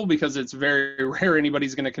helpful, because it's very rare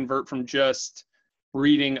anybody's going to convert from just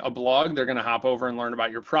reading a blog. They're going to hop over and learn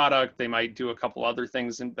about your product. They might do a couple other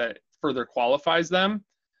things that further qualifies them.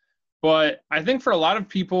 But I think for a lot of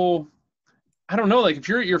people, I don't know, like if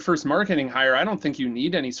you're at your first marketing hire, I don't think you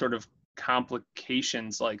need any sort of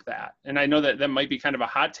complications like that. And I know that might be kind of a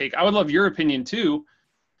hot take. I would love your opinion too.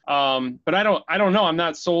 But I don't know. I'm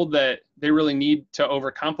not sold that they really need to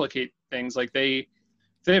overcomplicate things. Like if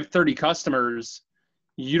they have 30 customers,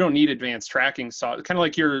 you don't need advanced tracking. So kind of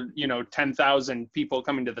like your, 10,000 people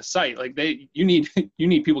coming to the site, like you need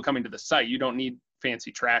people coming to the site. You don't need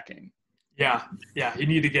fancy tracking. Yeah. You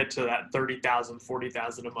need to get to that 30,000,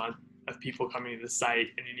 40,000 a month of people coming to the site,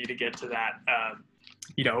 and you need to get to that,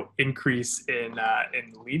 increase in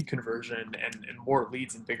lead conversion and more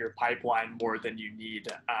leads and bigger pipeline more than you need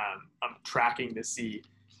tracking to see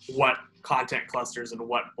what content clusters and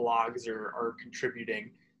what blogs are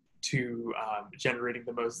contributing to generating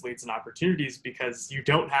the most leads and opportunities, because you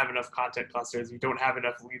don't have enough content clusters, you don't have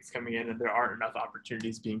enough leads coming in, and there aren't enough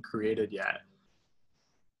opportunities being created yet.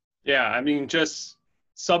 Yeah, I mean, just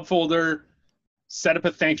subfolder, set up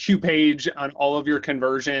a thank you page on all of your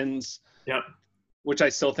conversions. Yep. Which I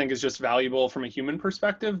still think is just valuable from a human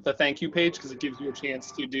perspective, the thank you page, because it gives you a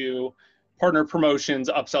chance to do partner promotions,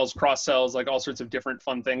 upsells, cross-sells, like all sorts of different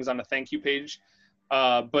fun things on a thank you page.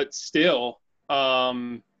 But still,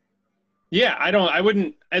 yeah, I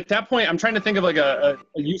wouldn't, at that point, I'm trying to think of like a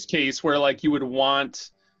use case where like you would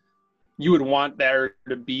want there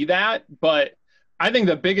to be that. But I think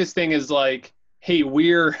the biggest thing is like, hey,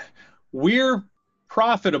 we're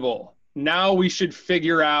profitable. Now we should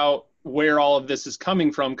figure out where all of this is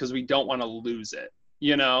coming from, because we don't want to lose it.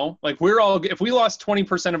 Like if we lost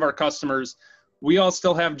 20% of our customers, we all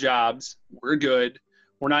still have jobs. We're good.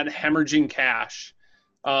 We're not hemorrhaging cash.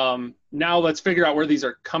 Now let's figure out where these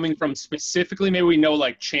are coming from specifically. Maybe we know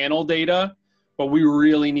like channel data, but we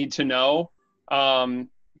really need to know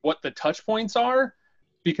what the touch points are.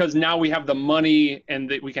 because now we have the money and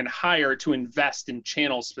that we can hire to invest in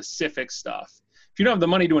channel specific stuff. If you don't have the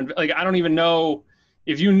money to like, I don't even know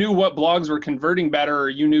if you knew what blogs were converting better, or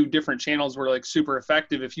you knew different channels were like super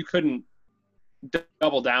effective. If you couldn't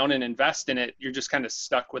double down and invest in it, you're just kind of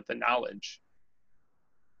stuck with the knowledge.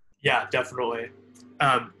 Yeah, definitely.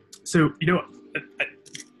 So,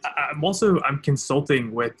 I'm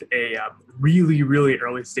consulting with a really, really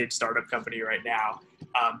early stage startup company right now.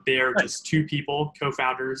 They are just two people,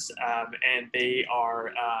 co-founders, and they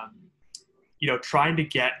are, trying to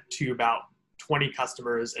get to about 20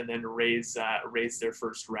 customers and then raise their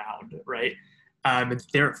first round, right? And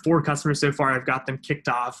they're at 4 customers so far. I've got them kicked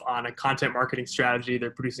off on a content marketing strategy.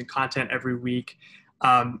 They're producing content every week.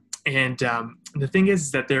 And the thing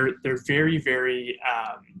is that they're very, very,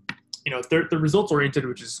 they're results oriented,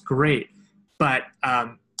 which is great, but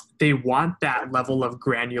they want that level of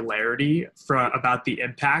granularity about the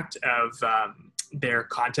impact of their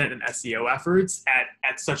content and SEO efforts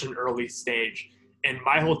at such an early stage. And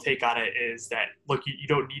my whole take on it is that, look, you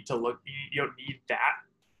don't need that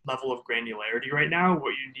level of granularity right now.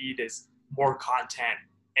 What you need is more content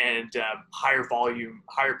and higher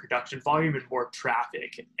production volume, and more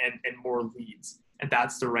traffic and more leads. And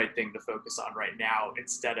that's the right thing to focus on right now,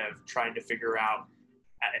 instead of trying to figure out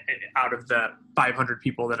of the 500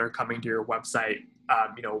 people that are coming to your website,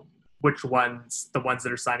 which ones, the ones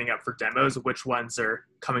that are signing up for demos, which ones are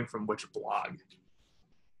coming from which blog.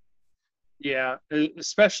 Yeah,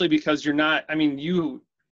 especially because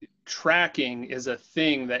tracking is a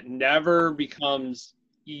thing that never becomes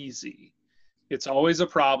easy. It's always a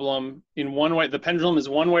problem in one way. The pendulum is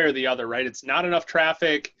one way or the other, right? It's not enough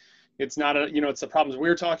traffic. It's not it's the problems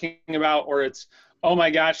we're talking about, or it's, oh my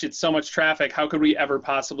gosh, it's so much traffic. How could we ever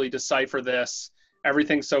possibly decipher this?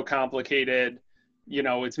 Everything's so complicated.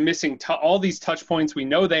 It's missing all these touch points we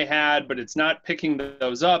know they had, but it's not picking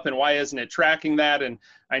those up. And why isn't it tracking that? And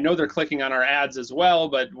I know they're clicking on our ads as well,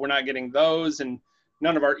 but we're not getting those. And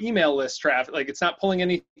none of our email list traffic, like it's not pulling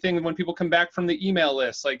anything when people come back from the email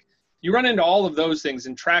list. Like, you run into all of those things,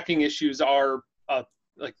 and tracking issues are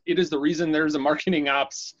it is the reason there's a marketing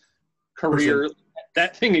ops career.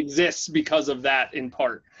 That thing exists because of that in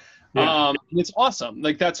part. Yeah. It's awesome.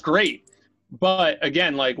 Like, that's great. But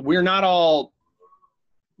again, like, we're not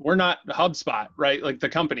HubSpot, right? Like, the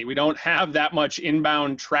company, we don't have that much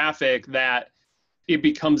inbound traffic that it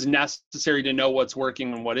becomes necessary to know what's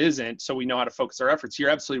working and what isn't, so we know how to focus our efforts. You're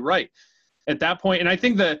absolutely right at that point. And I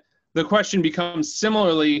think the question becomes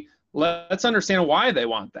similarly, let's understand why they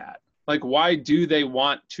want that. Like, why do they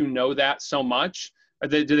want to know that so much?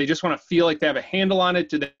 Do they just want to feel like they have a handle on it?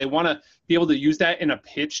 Do they want to be able to use that in a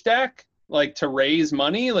pitch deck, like to raise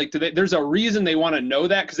money? Like, there's a reason they want to know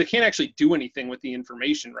that, because they can't actually do anything with the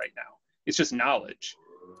information right now. It's just knowledge.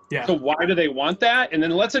 Yeah. So why do they want that? And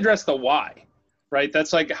then let's address the why, right?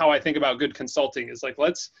 That's like how I think about good consulting, is like,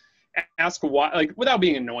 let's ask why, like, without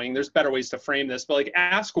being annoying, there's better ways to frame this, but like,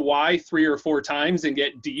 ask why 3 or 4 times and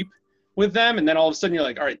get deep with them. And then all of a sudden you're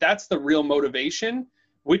like, all right, that's the real motivation,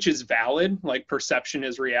 which is valid. Like, perception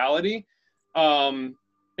is reality. And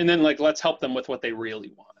then, like, let's help them with what they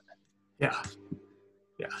really want. Yeah.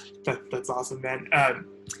 That's awesome, man.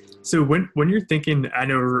 So when you're thinking, I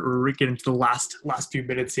know we're getting into the last few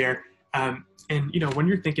minutes here. And when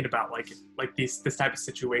you're thinking about like this type of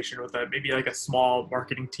situation with maybe like a small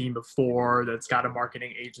marketing team of 4 that's got a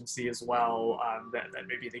marketing agency as well, that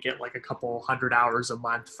maybe they get like a couple 100 hours a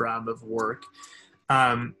month from of work,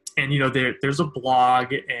 and there's a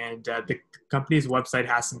blog, and the company's website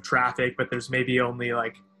has some traffic, but there's maybe only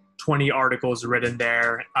like 20 articles written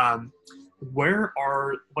there. What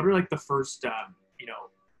are like the first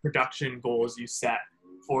production goals you set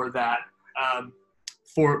for that?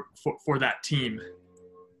 For that team?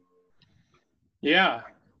 Yeah,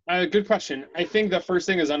 good question. I think the first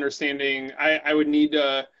thing is understanding. I would need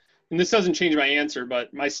to, and this doesn't change my answer,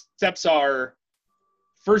 but my steps are,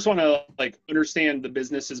 first, want to like understand the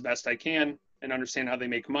business as best I can and understand how they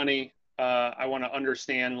make money. I want to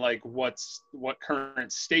understand like what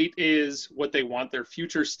current state is, what they want their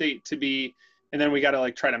future state to be, and then we got to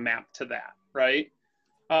like try to map to that, right?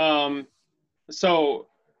 So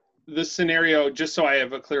the scenario, just so I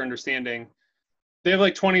have a clear understanding, they have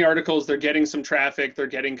like 20 articles, they're getting some traffic, they're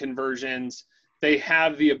getting conversions, they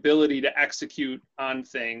have the ability to execute on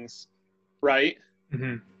things, right?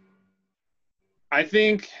 Mm-hmm. I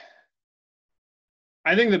think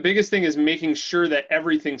the biggest thing is making sure that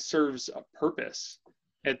everything serves a purpose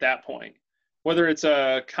at that point, whether it's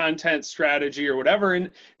a content strategy or whatever.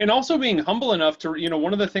 And also being humble enough to,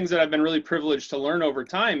 one of the things that I've been really privileged to learn over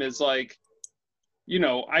time is like,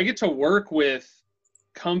 I get to work with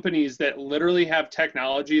companies that literally have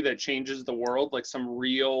technology that changes the world, like some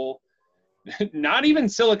real, not even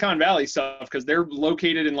Silicon Valley stuff, because they're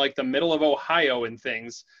located in like the middle of Ohio and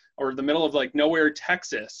things, or the middle of like nowhere,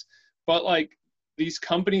 Texas. But like these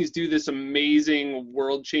companies do this amazing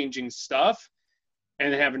world changing stuff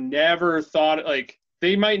and have never thought, like,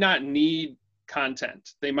 they might not need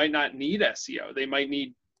content. They might not need SEO.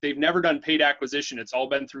 They've never done paid acquisition. It's all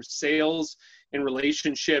been through sales and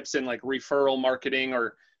relationships and like referral marketing,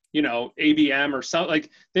 or, you know, ABM or something. Like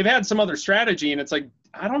they've had some other strategy, and it's like,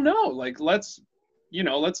 I don't know, like, let's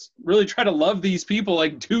really try to love these people.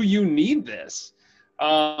 Like, do you need this?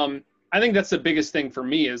 I think that's the biggest thing for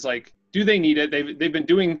me is like, do they need it? They've been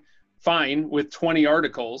doing fine with 20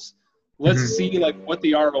 articles. Let's see like what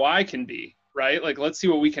the ROI can be, right? Like, let's see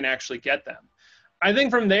what we can actually get them. I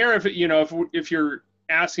think from there, if you're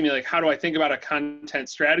asking me like, how do I think about a content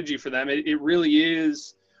strategy for them? It really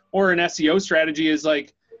is, or an SEO strategy is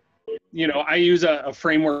like, you know, I use a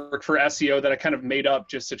framework for SEO that I kind of made up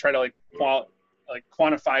just to try to like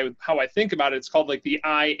quantify how I think about it. It's called like the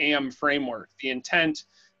I am framework: the intent,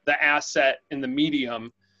 the asset, and the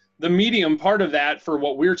medium. The medium part of that, for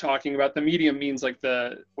what we're talking about, the medium means like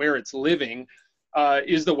where it's living,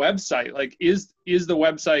 is the website. Like, is the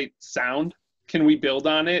website sound? Can we build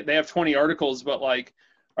on it? They have 20 articles, but like,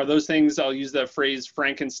 are those things, I'll use the phrase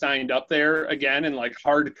Frankensteined up there again and like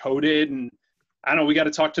hard coded, and I don't know, we got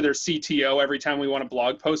to talk to their CTO every time we want a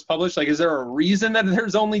blog post published. Like, is there a reason that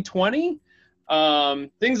there's only 20?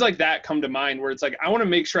 Things like that come to mind, where it's like, I want to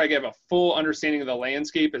make sure I get a full understanding of the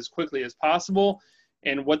landscape as quickly as possible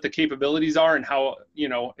and what the capabilities are, and how, you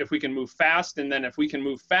know, if we can move fast. And then if we can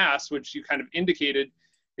move fast, which you kind of indicated,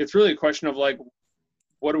 it's really a question of like,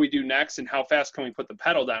 what do we do next and how fast can we put the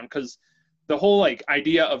pedal down? Because the whole like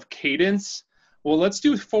idea of cadence, well, let's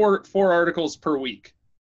do four articles per week.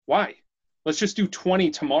 Why? Let's just do 20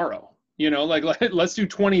 tomorrow. You know, like let's do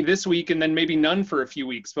 20 this week and then maybe none for a few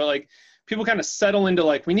weeks. But like, people kind of settle into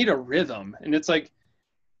like, we need a rhythm, and it's like,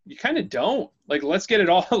 you kind of don't. Like, let's get it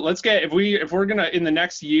all. If we're gonna in the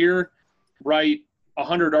next year write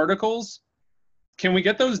 100 articles, can we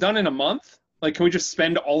get those done in a month? Like, can we just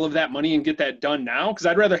spend all of that money and get that done now? Because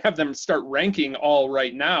I'd rather have them start ranking all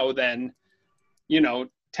right now than, you know,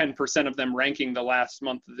 10% of them ranking the last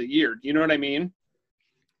month of the year. You know what I mean?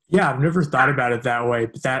 Yeah, I've never thought about it that way,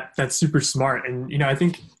 but that's super smart. And, you know, I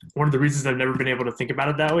think one of the reasons I've never been able to think about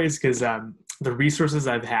it that way is because the resources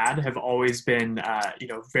I've had have always been, you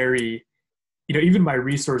know, very, you know, even my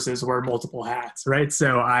resources wear multiple hats, right?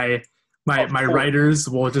 So my writers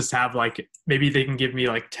will just have like, maybe they can give me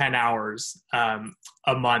like 10 hours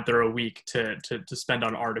a month or a week to spend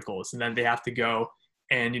on articles. And then they have to go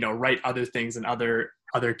and, you know, write other things and other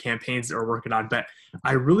campaigns that we're working on. But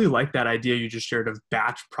I really like that idea you just shared of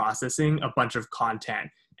batch processing a bunch of content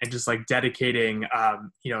and just like dedicating,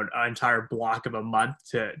 you know, an entire block of a month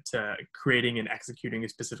to creating and executing a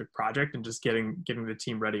specific project, and just getting the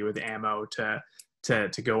team ready with ammo to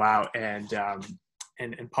go out and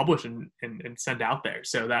publish and send out there.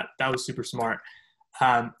 So that was super smart.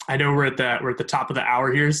 I know we're at the top of the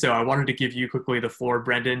hour here, so I wanted to give you quickly the floor,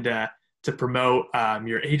 Brendan, to promote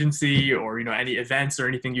your agency, or, you know, any events or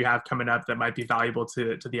anything you have coming up that might be valuable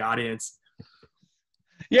to the audience.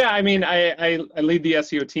 Yeah, I mean, I lead the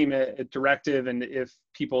SEO team at Directive, and if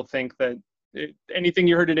people think that anything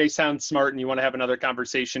you heard today sounds smart and you want to have another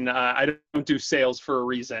conversation, I don't do sales for a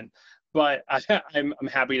reason, but I'm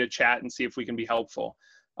happy to chat and see if we can be helpful.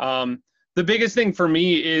 The biggest thing for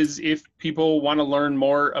me is, if people want to learn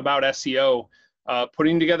more about SEO,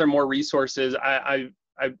 putting together more resources. I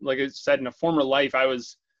like I said, in a former life, I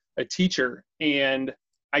was a teacher, and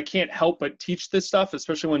I can't help but teach this stuff,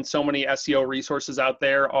 especially when so many SEO resources out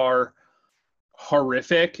there are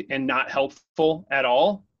horrific and not helpful at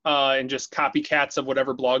all, and just copycats of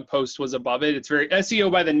whatever blog post was above it. It's very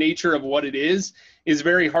SEO, by the nature of what it is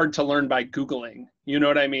very hard to learn by Googling. You know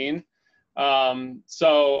what I mean?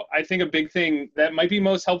 So I think a big thing that might be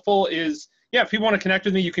most helpful is, yeah, if people want to connect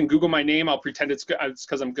with me, you can Google my name. I'll pretend it's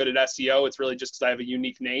because I'm good at SEO. It's really just because I have a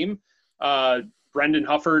unique name. Brendan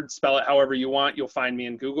Hufford, spell it however you want. You'll find me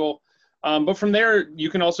in Google. But from there, you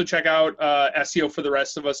can also check out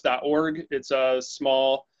SEOfortherestofus.org. It's a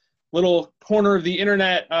small little corner of the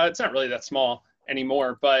internet. It's not really that small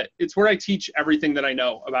anymore, but it's where I teach everything that I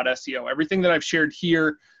know about SEO. Everything that I've shared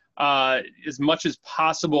here, as much as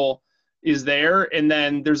possible, is there. And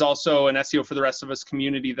then there's also an SEO for the Rest of Us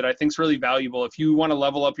community that I think is really valuable. If you want to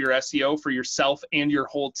level up your SEO for yourself and your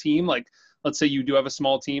whole team, like let's say you do have a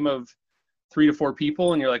small team of 3 to 4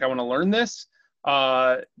 people and you're like, I want to learn this,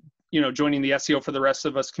 you know, joining the SEO for the Rest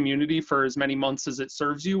of Us community for as many months as it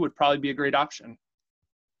serves you would probably be a great option.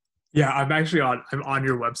 Yeah, I'm on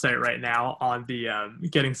your website right now on the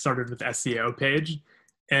getting started with SEO page.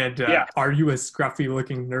 And Yeah. are you a scruffy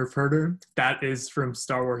looking nerf herder? That is from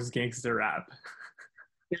Star Wars Gangster Rap.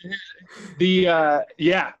 I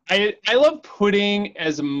love putting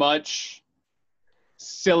as much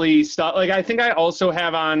silly stuff. Like I think I also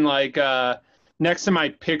have on like next to my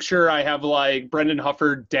picture I have like Brendan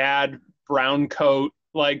Hufford dad brown coat.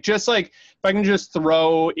 Like just like if I can just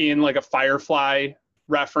throw in like a Firefly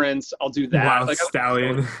reference, I'll do that. Wild Like I like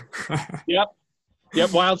Stallion. yep.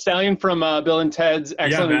 Yep, Wild Stallion from Bill and Ted's Yeah,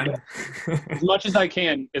 Excellent man. Adventure. As much as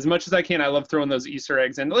I can, I love throwing those Easter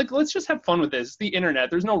eggs in. Like, let's just have fun with this. It's the internet.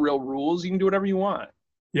 There's no real rules. You can do whatever you want.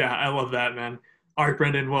 Yeah, I love that, man. All right,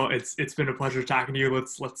 Brendan. Well, it's been a pleasure talking to you.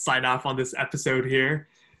 Let's sign off on this episode here.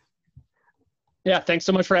 Yeah, thanks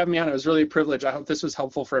so much for having me on. It was really a privilege. I hope this was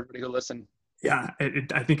helpful for everybody who listened. Yeah,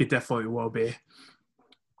 I think it definitely will be.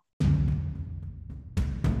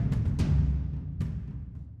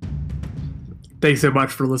 Thanks so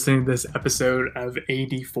much for listening to this episode of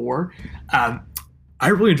AD4. I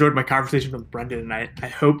really enjoyed my conversation with Brendan, and I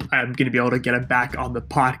hope I'm going to be able to get him back on the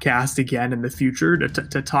podcast again in the future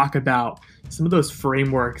to talk about some of those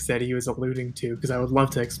frameworks that he was alluding to, because I would love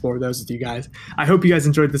to explore those with you guys. I hope you guys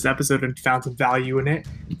enjoyed this episode and found some value in it.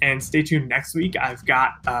 And stay tuned next week. I've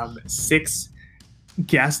got 6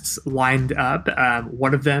 guests lined up.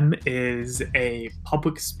 One of them is a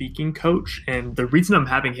public speaking coach. And the reason I'm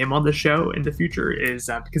having him on the show in the future is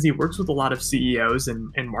because he works with a lot of CEOs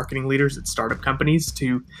and marketing leaders at startup companies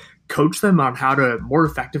to coach them on how to more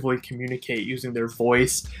effectively communicate using their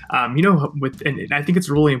voice. And I think it's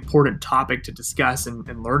a really important topic to discuss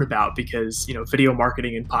and learn about, because, video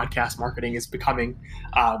marketing and podcast marketing is becoming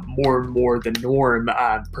more and more the norm.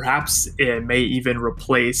 Perhaps it may even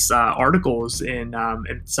replace articles in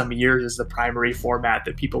some years as the primary format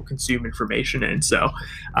that people consume information in. So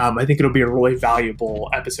I think it'll be a really valuable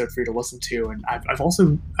episode for you to listen to. And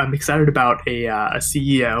I'm excited about a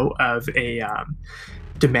CEO of a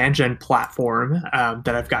demand gen platform that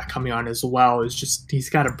I've got coming on as well. He's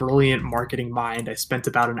got a brilliant marketing mind. I spent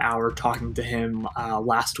about an hour talking to him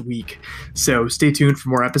last week. So stay tuned for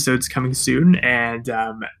more episodes coming soon. And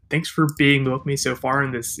thanks for being with me so far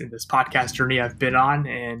in this podcast journey I've been on.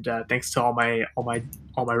 And thanks to all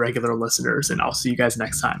my regular listeners. And I'll see you guys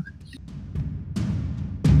next time.